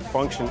operations and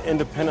function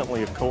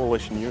independently of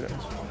coalition units.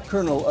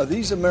 Colonel, are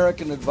these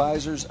American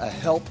advisors a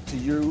help to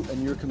you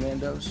and your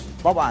commandos?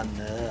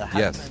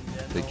 Yes,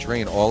 they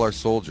train all our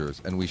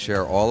soldiers, and we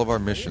share all of our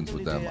missions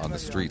with them on the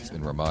streets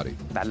in Ramadi.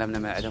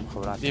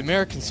 The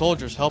American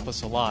soldiers help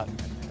us a lot.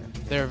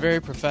 They are very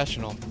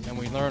professional, and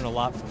we learn a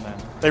lot from them.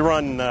 They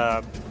run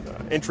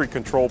entry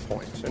control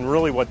points, and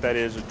really what that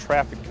is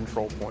traffic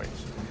control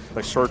points.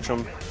 They search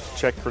them,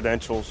 check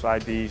credentials,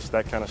 IDs,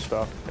 that kind of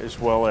stuff, as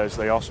well as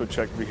they also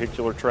check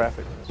vehicular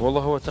traffic.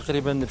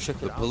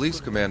 The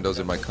police commandos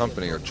in my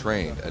company are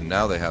trained, and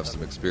now they have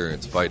some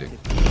experience fighting.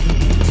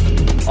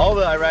 All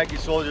the Iraqi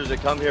soldiers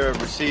that come here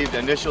have received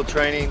initial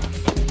training,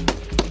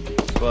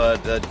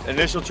 but the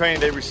initial training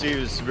they receive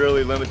is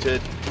severely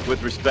limited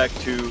with respect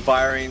to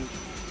firing,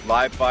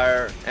 live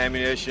fire,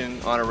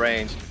 ammunition on a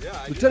range.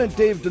 Lieutenant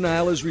Dave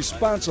Denial is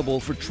responsible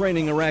for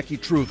training Iraqi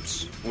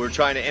troops. We're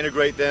trying to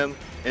integrate them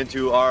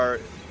into our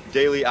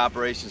daily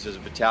operations as a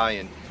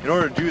battalion. In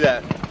order to do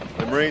that,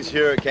 the Marines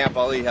here at Camp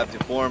Ali have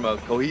to form a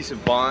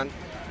cohesive bond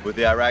with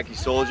the Iraqi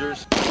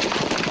soldiers.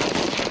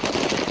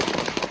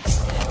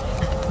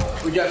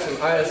 We got some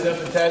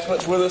ISF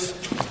attachments with us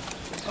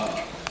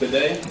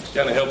today. It's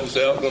going to help us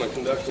out. Going to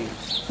conduct some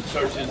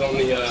searches on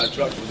the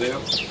truck with them.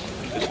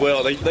 as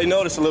well. They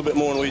notice a little bit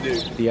more than we do.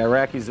 The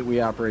Iraqis that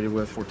we operated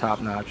with were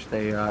top-notch.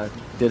 They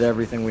did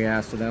everything we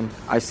asked of them.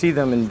 I see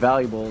them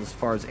invaluable as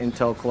far as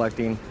intel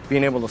collecting,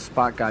 being able to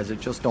spot guys that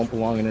just don't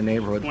belong in the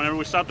neighborhood. Whenever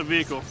we stop the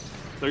vehicle,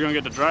 they're going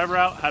to get the driver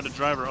out, have the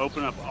driver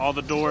open up all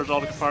the doors,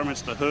 all the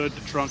compartments, the hood,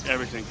 the trunk,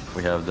 everything.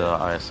 We have the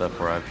ISF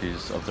or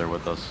IPs up there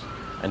with us,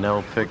 and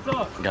they'll pick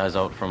guys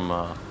out from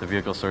the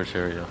vehicle search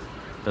area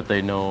that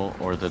they know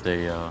or that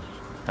they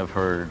have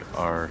heard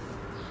are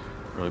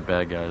really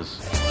bad guys.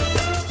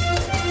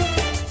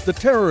 The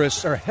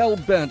terrorists are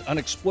hell-bent on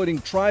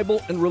exploiting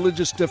tribal and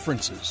religious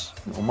differences.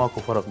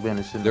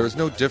 There is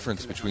no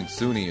difference between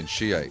Sunni and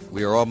Shiite.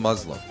 We are all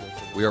Muslim.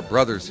 We are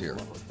brothers here.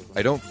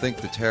 I don't think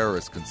the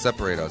terrorists can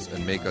separate us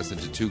and make us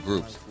into two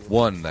groups,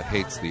 one that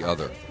hates the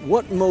other.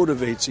 What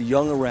motivates a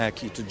young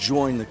Iraqi to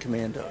join the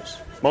commandos?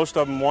 Most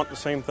of them want the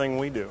same thing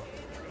we do.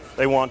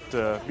 They want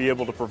to be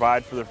able to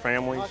provide for their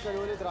families.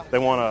 They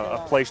want a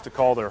place to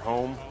call their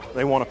home.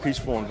 They want a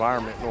peaceful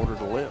environment in order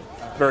to live.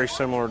 Very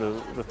similar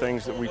to the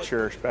things that we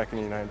cherish back in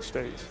the United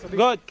States.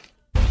 Good.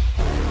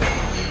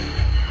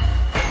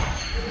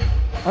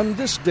 On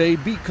this day,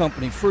 B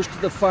Company, 1st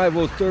of the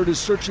 503rd, is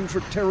searching for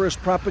terrorist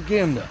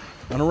propaganda.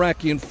 An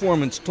Iraqi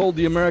informant told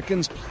the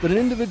Americans that an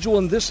individual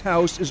in this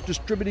house is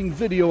distributing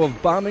video of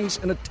bombings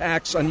and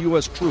attacks on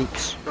U.S.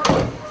 troops.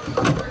 Where's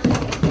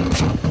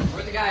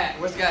the guy at?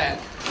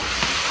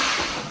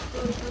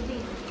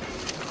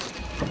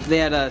 They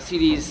had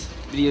CDs,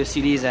 video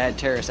CDs that had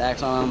terrorist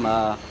acts on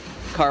them,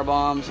 car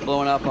bombs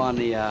blowing up on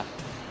the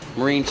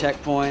Marine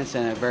checkpoints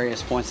and at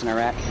various points in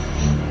Iraq.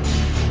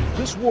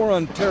 This war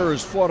on terror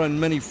is fought on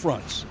many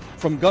fronts,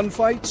 from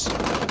gunfights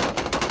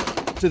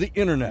to the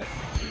internet.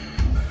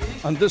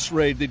 On this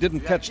raid, they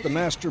didn't catch the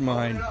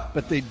mastermind,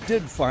 but they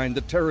did find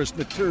the terrorist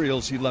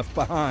materials he left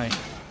behind.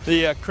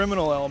 The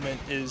criminal element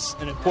is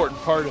an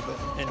important part of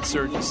an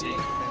insurgency,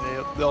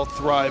 and they'll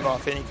thrive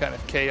off any kind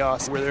of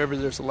chaos. Wherever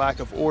there's a lack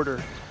of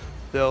order,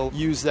 they'll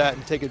use that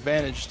and take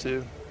advantage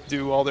to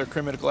do all their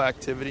criminal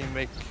activity and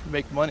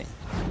make money.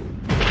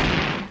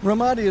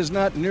 Ramadi is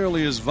not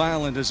nearly as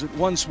violent as it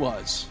once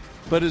was.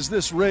 But as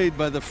this raid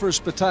by the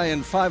 1st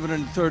Battalion,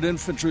 503rd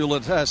Infantry will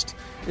attest,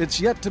 it's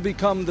yet to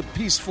become the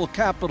peaceful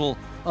capital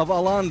of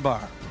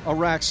Al-Anbar,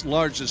 Iraq's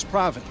largest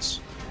province.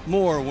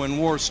 More when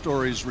War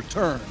Stories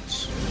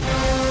returns.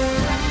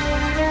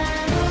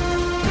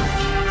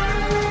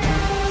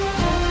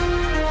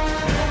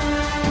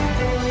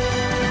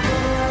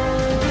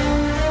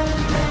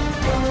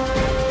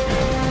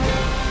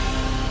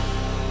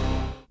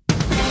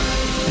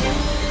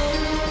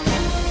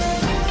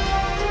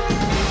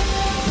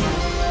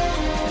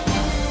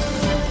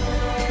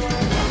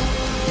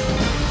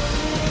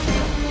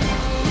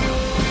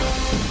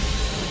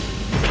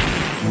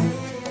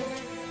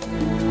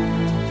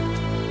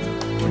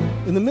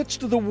 In the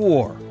midst of the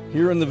war,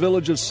 here in the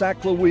village of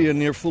Saklawiya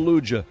near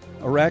Fallujah,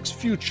 Iraq's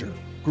future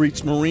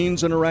greets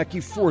Marines and Iraqi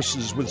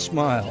forces with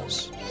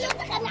smiles.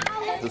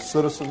 The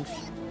citizens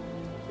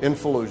in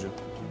Fallujah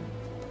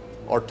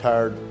are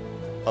tired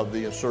of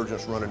the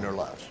insurgents running their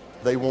lives.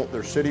 They want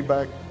their city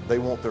back. They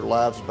want their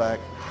lives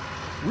back.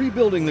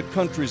 Rebuilding the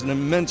country is an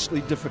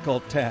immensely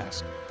difficult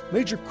task.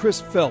 Major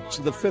Chris Phelps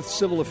of the 5th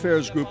Civil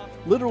Affairs Group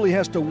literally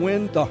has to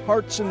win the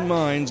hearts and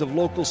minds of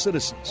local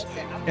citizens.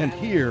 And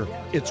here,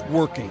 it's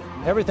working.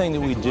 Everything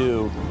that we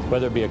do,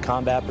 whether it be a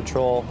combat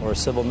patrol or a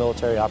civil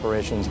military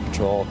operations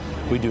patrol,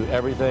 we do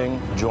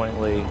everything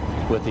jointly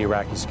with the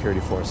Iraqi security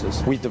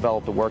forces. We've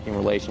developed a working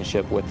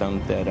relationship with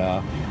them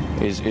that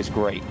is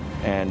great.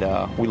 And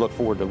we look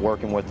forward to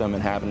working with them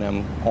and having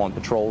them on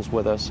patrols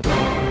with us.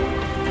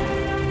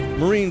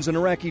 Marines and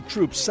Iraqi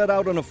troops set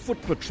out on a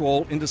foot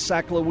patrol into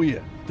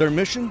Saklawiya. Their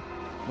mission?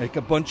 Make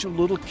a bunch of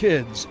little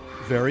kids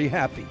very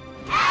happy.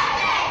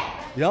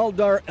 The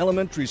Aldar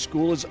Elementary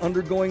School is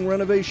undergoing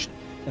renovation,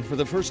 and for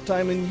the first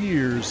time in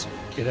years,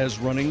 it has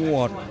running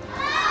water.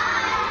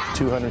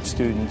 200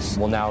 students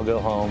will now go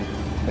home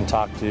and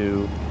talk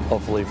to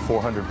hopefully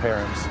 400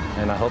 parents,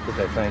 and I hope that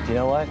they think, you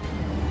know what,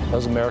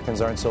 those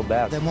Americans aren't so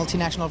bad. The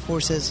multinational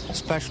forces,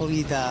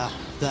 especially the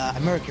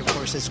American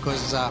forces,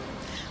 because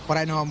what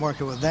I know, I'm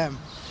working with them.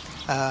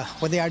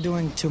 What they are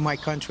doing to my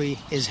country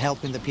is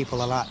helping the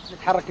people a lot.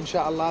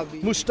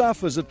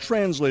 Mustafa is a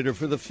translator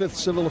for the 5th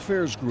Civil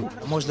Affairs Group.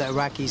 Most of the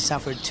Iraqis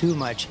suffered too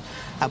much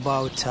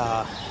about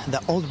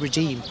the old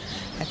regime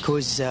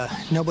because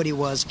nobody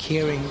was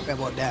caring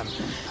about them.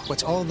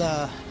 What all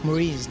the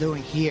Marines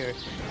doing here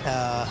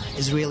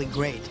is really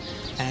great,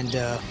 and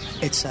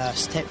it's a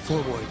step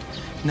forward,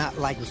 not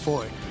like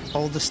before.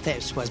 All the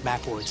steps was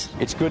backwards.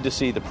 It's good to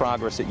see the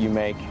progress that you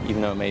make,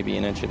 even though it may be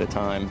an inch at a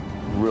time,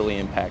 really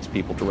impacts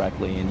people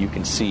directly, and you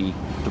can see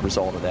the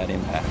result of that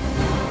impact.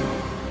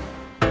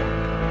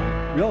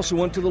 We also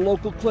went to the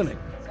local clinic.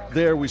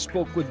 There we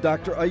spoke with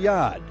Dr.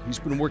 Ayad. He's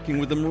been working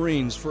with the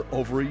Marines for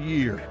over a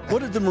year.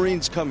 What did the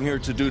Marines come here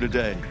to do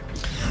today?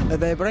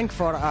 They bring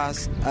for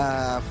us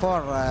four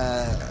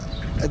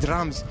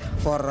drums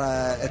for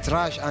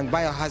trash and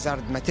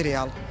biohazard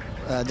material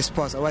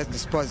waste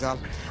disposal,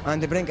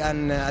 and they bring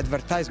an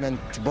advertisement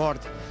board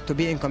to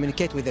be in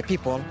communicate with the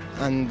people,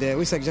 and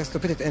we suggest to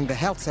put it in the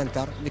health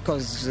center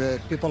because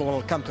people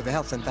will come to the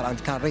health center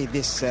and can read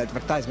this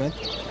advertisement.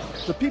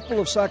 The people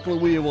of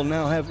Sacagawea will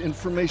now have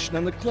information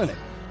on the clinic,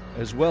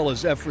 as well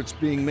as efforts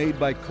being made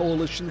by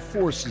coalition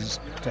forces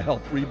to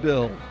help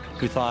rebuild.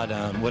 We thought,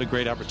 what a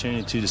great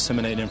opportunity to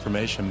disseminate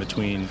information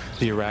between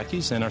the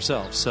Iraqis and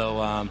ourselves.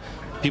 So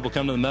people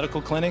come to the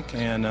medical clinic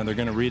and they're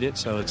going to read it,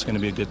 so it's going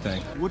to be a good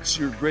thing. What's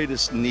your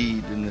greatest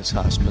need in this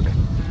hospital?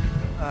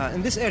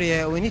 In this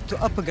area, we need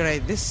to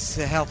upgrade this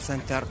health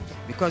center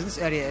because this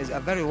area is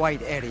a very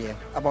wide area,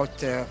 about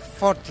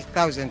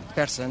 40,000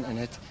 persons in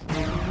it.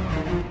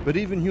 But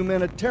even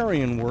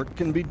humanitarian work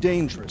can be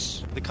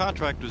dangerous. The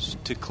contract was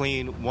to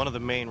clean one of the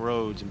main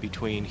roads in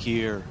between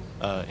here,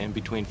 in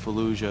between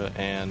Fallujah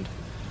and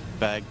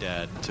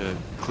Baghdad, to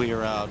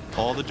clear out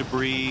all the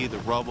debris, the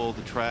rubble,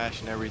 the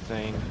trash and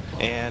everything.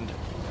 And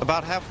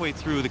about halfway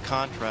through the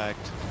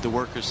contract, the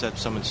workers said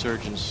some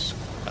insurgents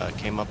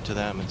came up to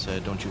them and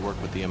said, "Don't you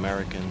work with the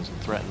Americans?"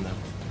 and threatened them.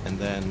 And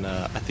then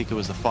I think it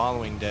was the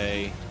following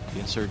day, the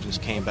insurgents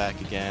came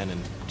back again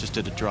and just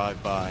did a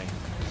drive-by,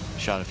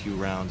 shot a few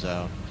rounds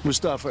out.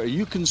 Mustafa, are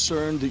you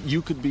concerned that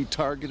you could be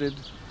targeted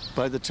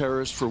by the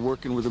terrorists for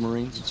working with the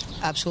Marines?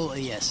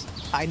 Absolutely, yes.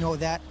 I know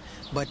that,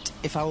 but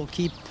if I will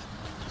keep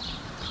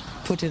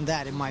putting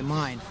that in my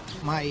mind,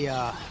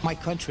 my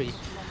country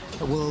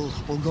will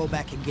go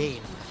back again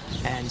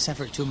and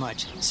suffer too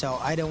much. So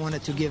I don't want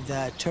to give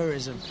the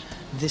terrorism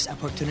this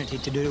opportunity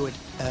to do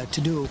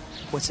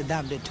what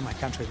Saddam did to my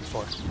country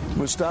before.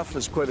 Mustafa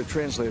is quite a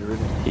translator,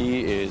 isn't he?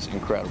 He is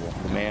incredible.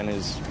 The man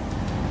is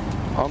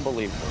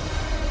unbelievable.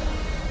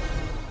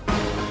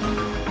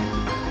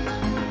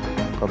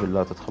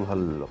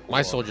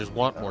 My soldiers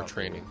want more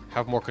training,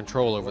 have more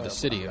control over the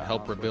city, and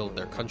help rebuild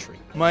their country.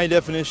 My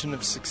definition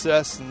of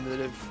success, and that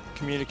I've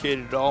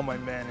communicated to all my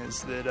men,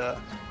 is that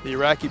the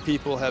Iraqi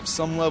people have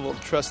some level of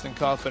trust and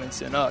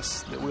confidence in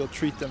us, that we'll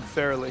treat them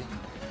fairly.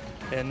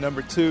 And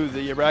number two,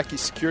 the Iraqi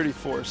security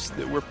force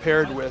that we're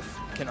paired with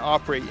can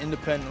operate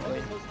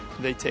independently.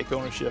 They take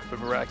ownership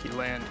of Iraqi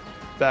land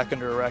back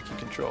under Iraqi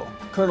control.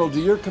 Colonel, do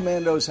your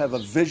commandos have a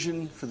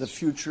vision for the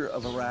future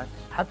of Iraq?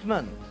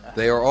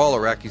 They are all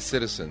Iraqi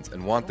citizens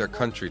and want their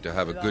country to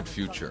have a good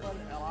future.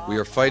 We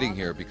are fighting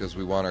here because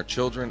we want our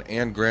children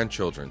and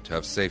grandchildren to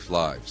have safe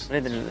lives.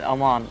 We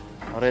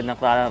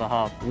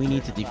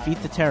need to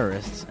defeat the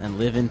terrorists and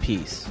live in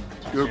peace.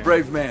 You're a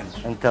brave man.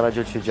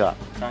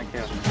 Thank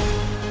you.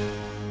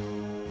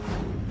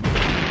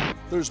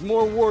 There's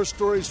more war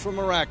stories from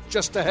Iraq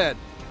just ahead.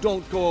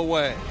 Don't go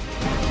away.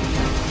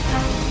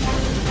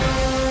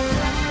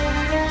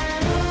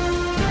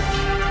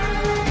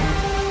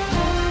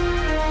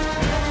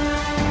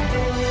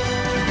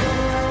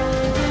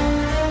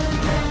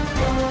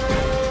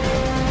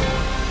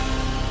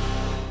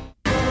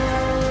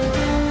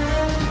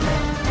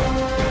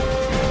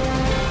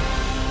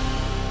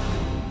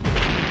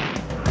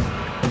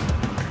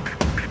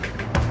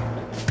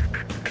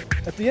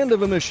 At the end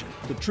of a mission,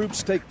 the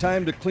troops take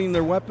time to clean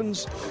their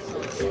weapons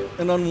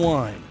and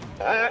unwind.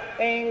 I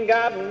ain't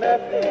got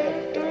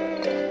nothing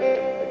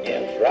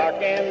against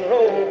rock and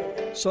roll.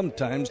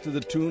 Sometimes to the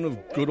tune of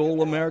good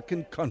old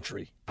American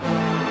country.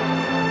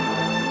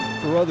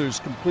 For others,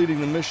 completing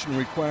the mission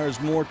requires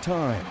more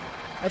time.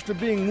 After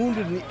being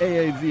wounded in the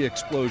AAV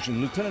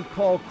explosion, Lieutenant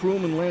Paul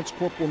Kroom and Lance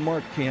Corporal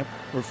Mark Camp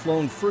were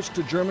flown first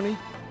to Germany,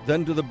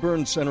 then to the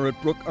burn center at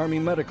Brooke Army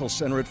Medical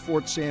Center at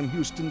Fort Sam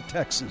Houston,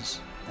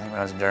 Texas. I think when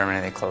I was in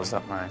Germany, they closed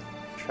up my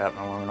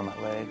shrapnel wound on my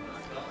leg.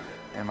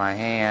 And my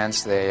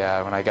hands, they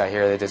when I got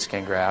here, they did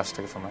skin grafts,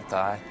 took it from my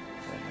thigh.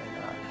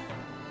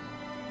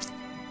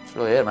 That's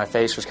really it. My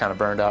face was kind of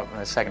burned up,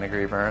 a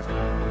second-degree burn.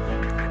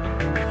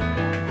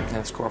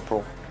 Lance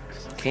Corporal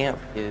Camp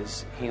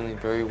is healing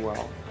very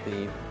well.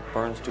 The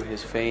burns to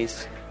his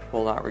face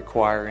will not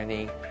require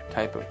any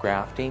type of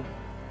grafting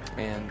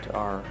and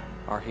are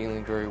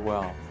healing very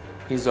well.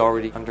 He's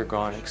already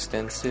undergone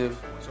extensive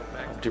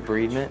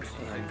debridement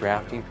and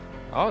grafting.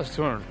 I was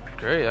doing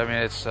great. I mean,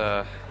 it's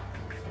night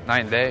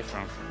and day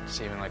from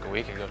even like a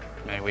week ago,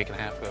 maybe a week and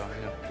a half ago.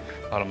 You know,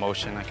 a lot of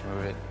motion, I can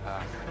move it.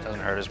 Doesn't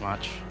hurt as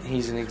much.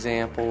 He's an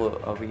example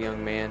of a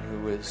young man who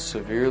was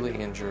severely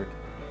injured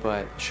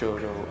but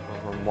showed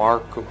a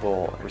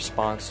remarkable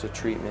response to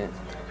treatment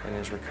and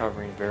is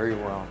recovering very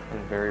well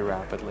and very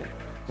rapidly.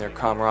 Their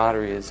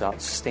camaraderie is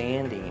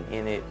outstanding,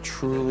 and it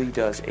truly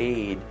does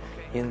aid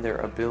in their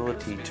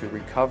ability to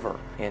recover,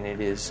 and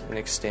it is an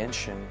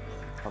extension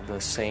of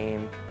the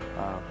same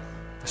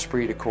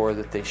esprit de corps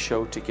that they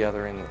show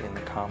together in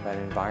the combat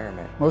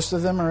environment. Most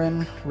of them are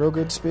in real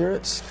good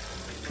spirits.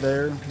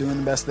 They're doing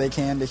the best they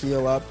can to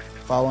heal up,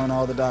 following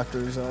all the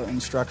doctor's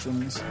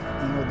instructions.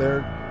 You know,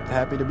 they're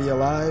happy to be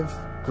alive,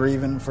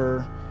 grieving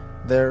for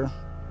their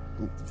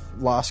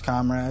lost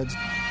comrades.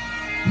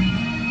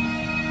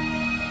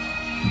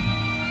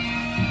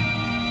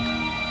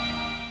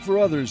 For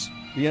others,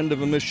 the end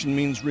of a mission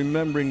means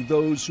remembering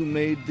those who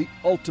made the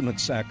ultimate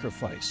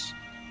sacrifice.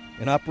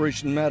 In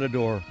Operation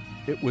Matador,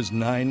 it was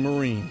 9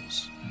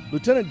 Marines.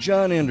 Lieutenant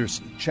John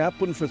Anderson,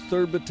 chaplain for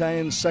 3rd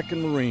Battalion,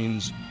 2nd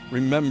Marines,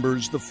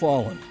 remembers the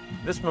fallen.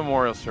 This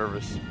memorial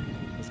service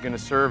is going to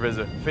serve as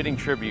a fitting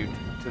tribute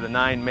to the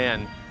 9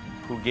 men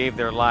who gave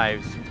their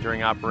lives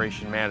during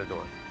Operation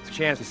Matador. It's a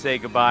chance to say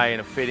goodbye in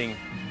a fitting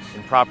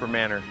and proper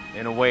manner,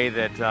 in a way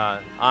that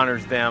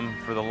honors them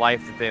for the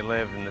life that they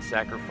lived and the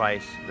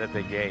sacrifice that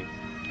they gave.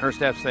 Her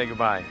staff say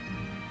goodbye.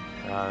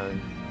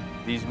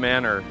 These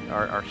men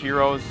are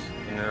heroes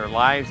in their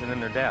lives and in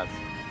their deaths.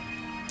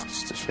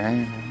 It's just a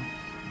shame.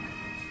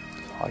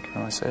 That's all I can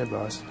really say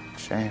about it.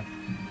 Shame.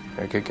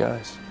 They're good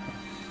guys.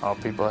 All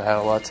people that had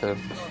a lot to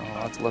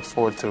look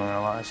forward to in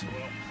their lives.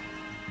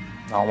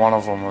 Not one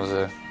of them was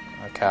a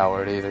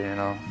coward either, you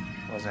know.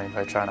 Wasn't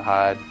anybody trying to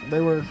hide.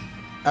 They were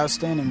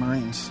outstanding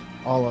Marines,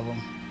 all of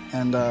them.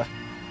 And,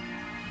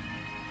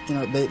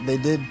 they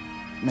did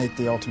make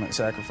the ultimate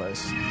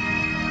sacrifice.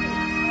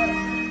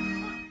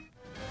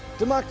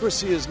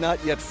 Democracy is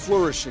not yet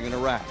flourishing in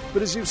Iraq,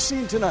 but as you've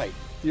seen tonight,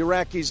 the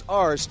Iraqis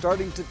are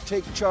starting to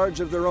take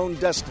charge of their own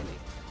destiny,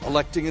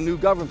 electing a new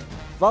government,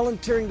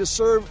 volunteering to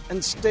serve,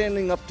 and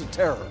standing up to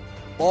terror,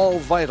 all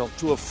vital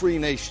to a free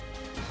nation.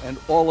 And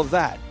all of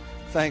that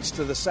thanks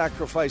to the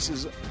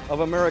sacrifices of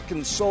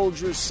American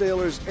soldiers,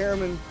 sailors,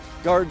 airmen,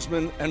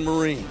 guardsmen, and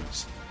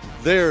Marines.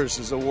 Theirs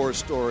is a war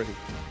story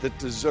that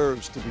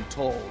deserves to be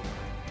told.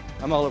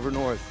 I'm Oliver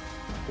North.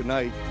 Good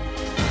night.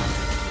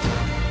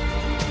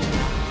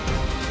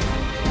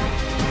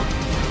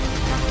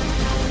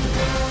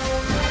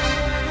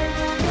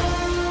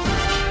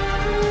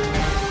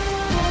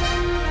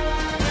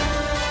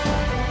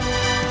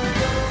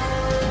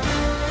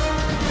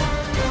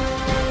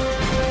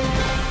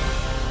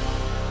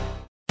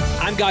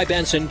 I'm Guy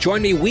Benson.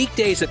 Join me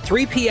weekdays at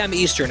 3 p.m.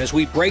 Eastern as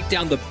we break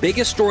down the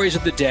biggest stories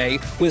of the day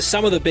with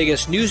some of the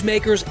biggest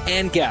newsmakers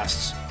and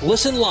guests.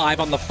 Listen live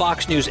on the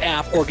Fox News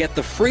app or get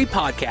the free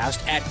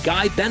podcast at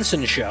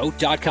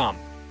GuyBensonShow.com.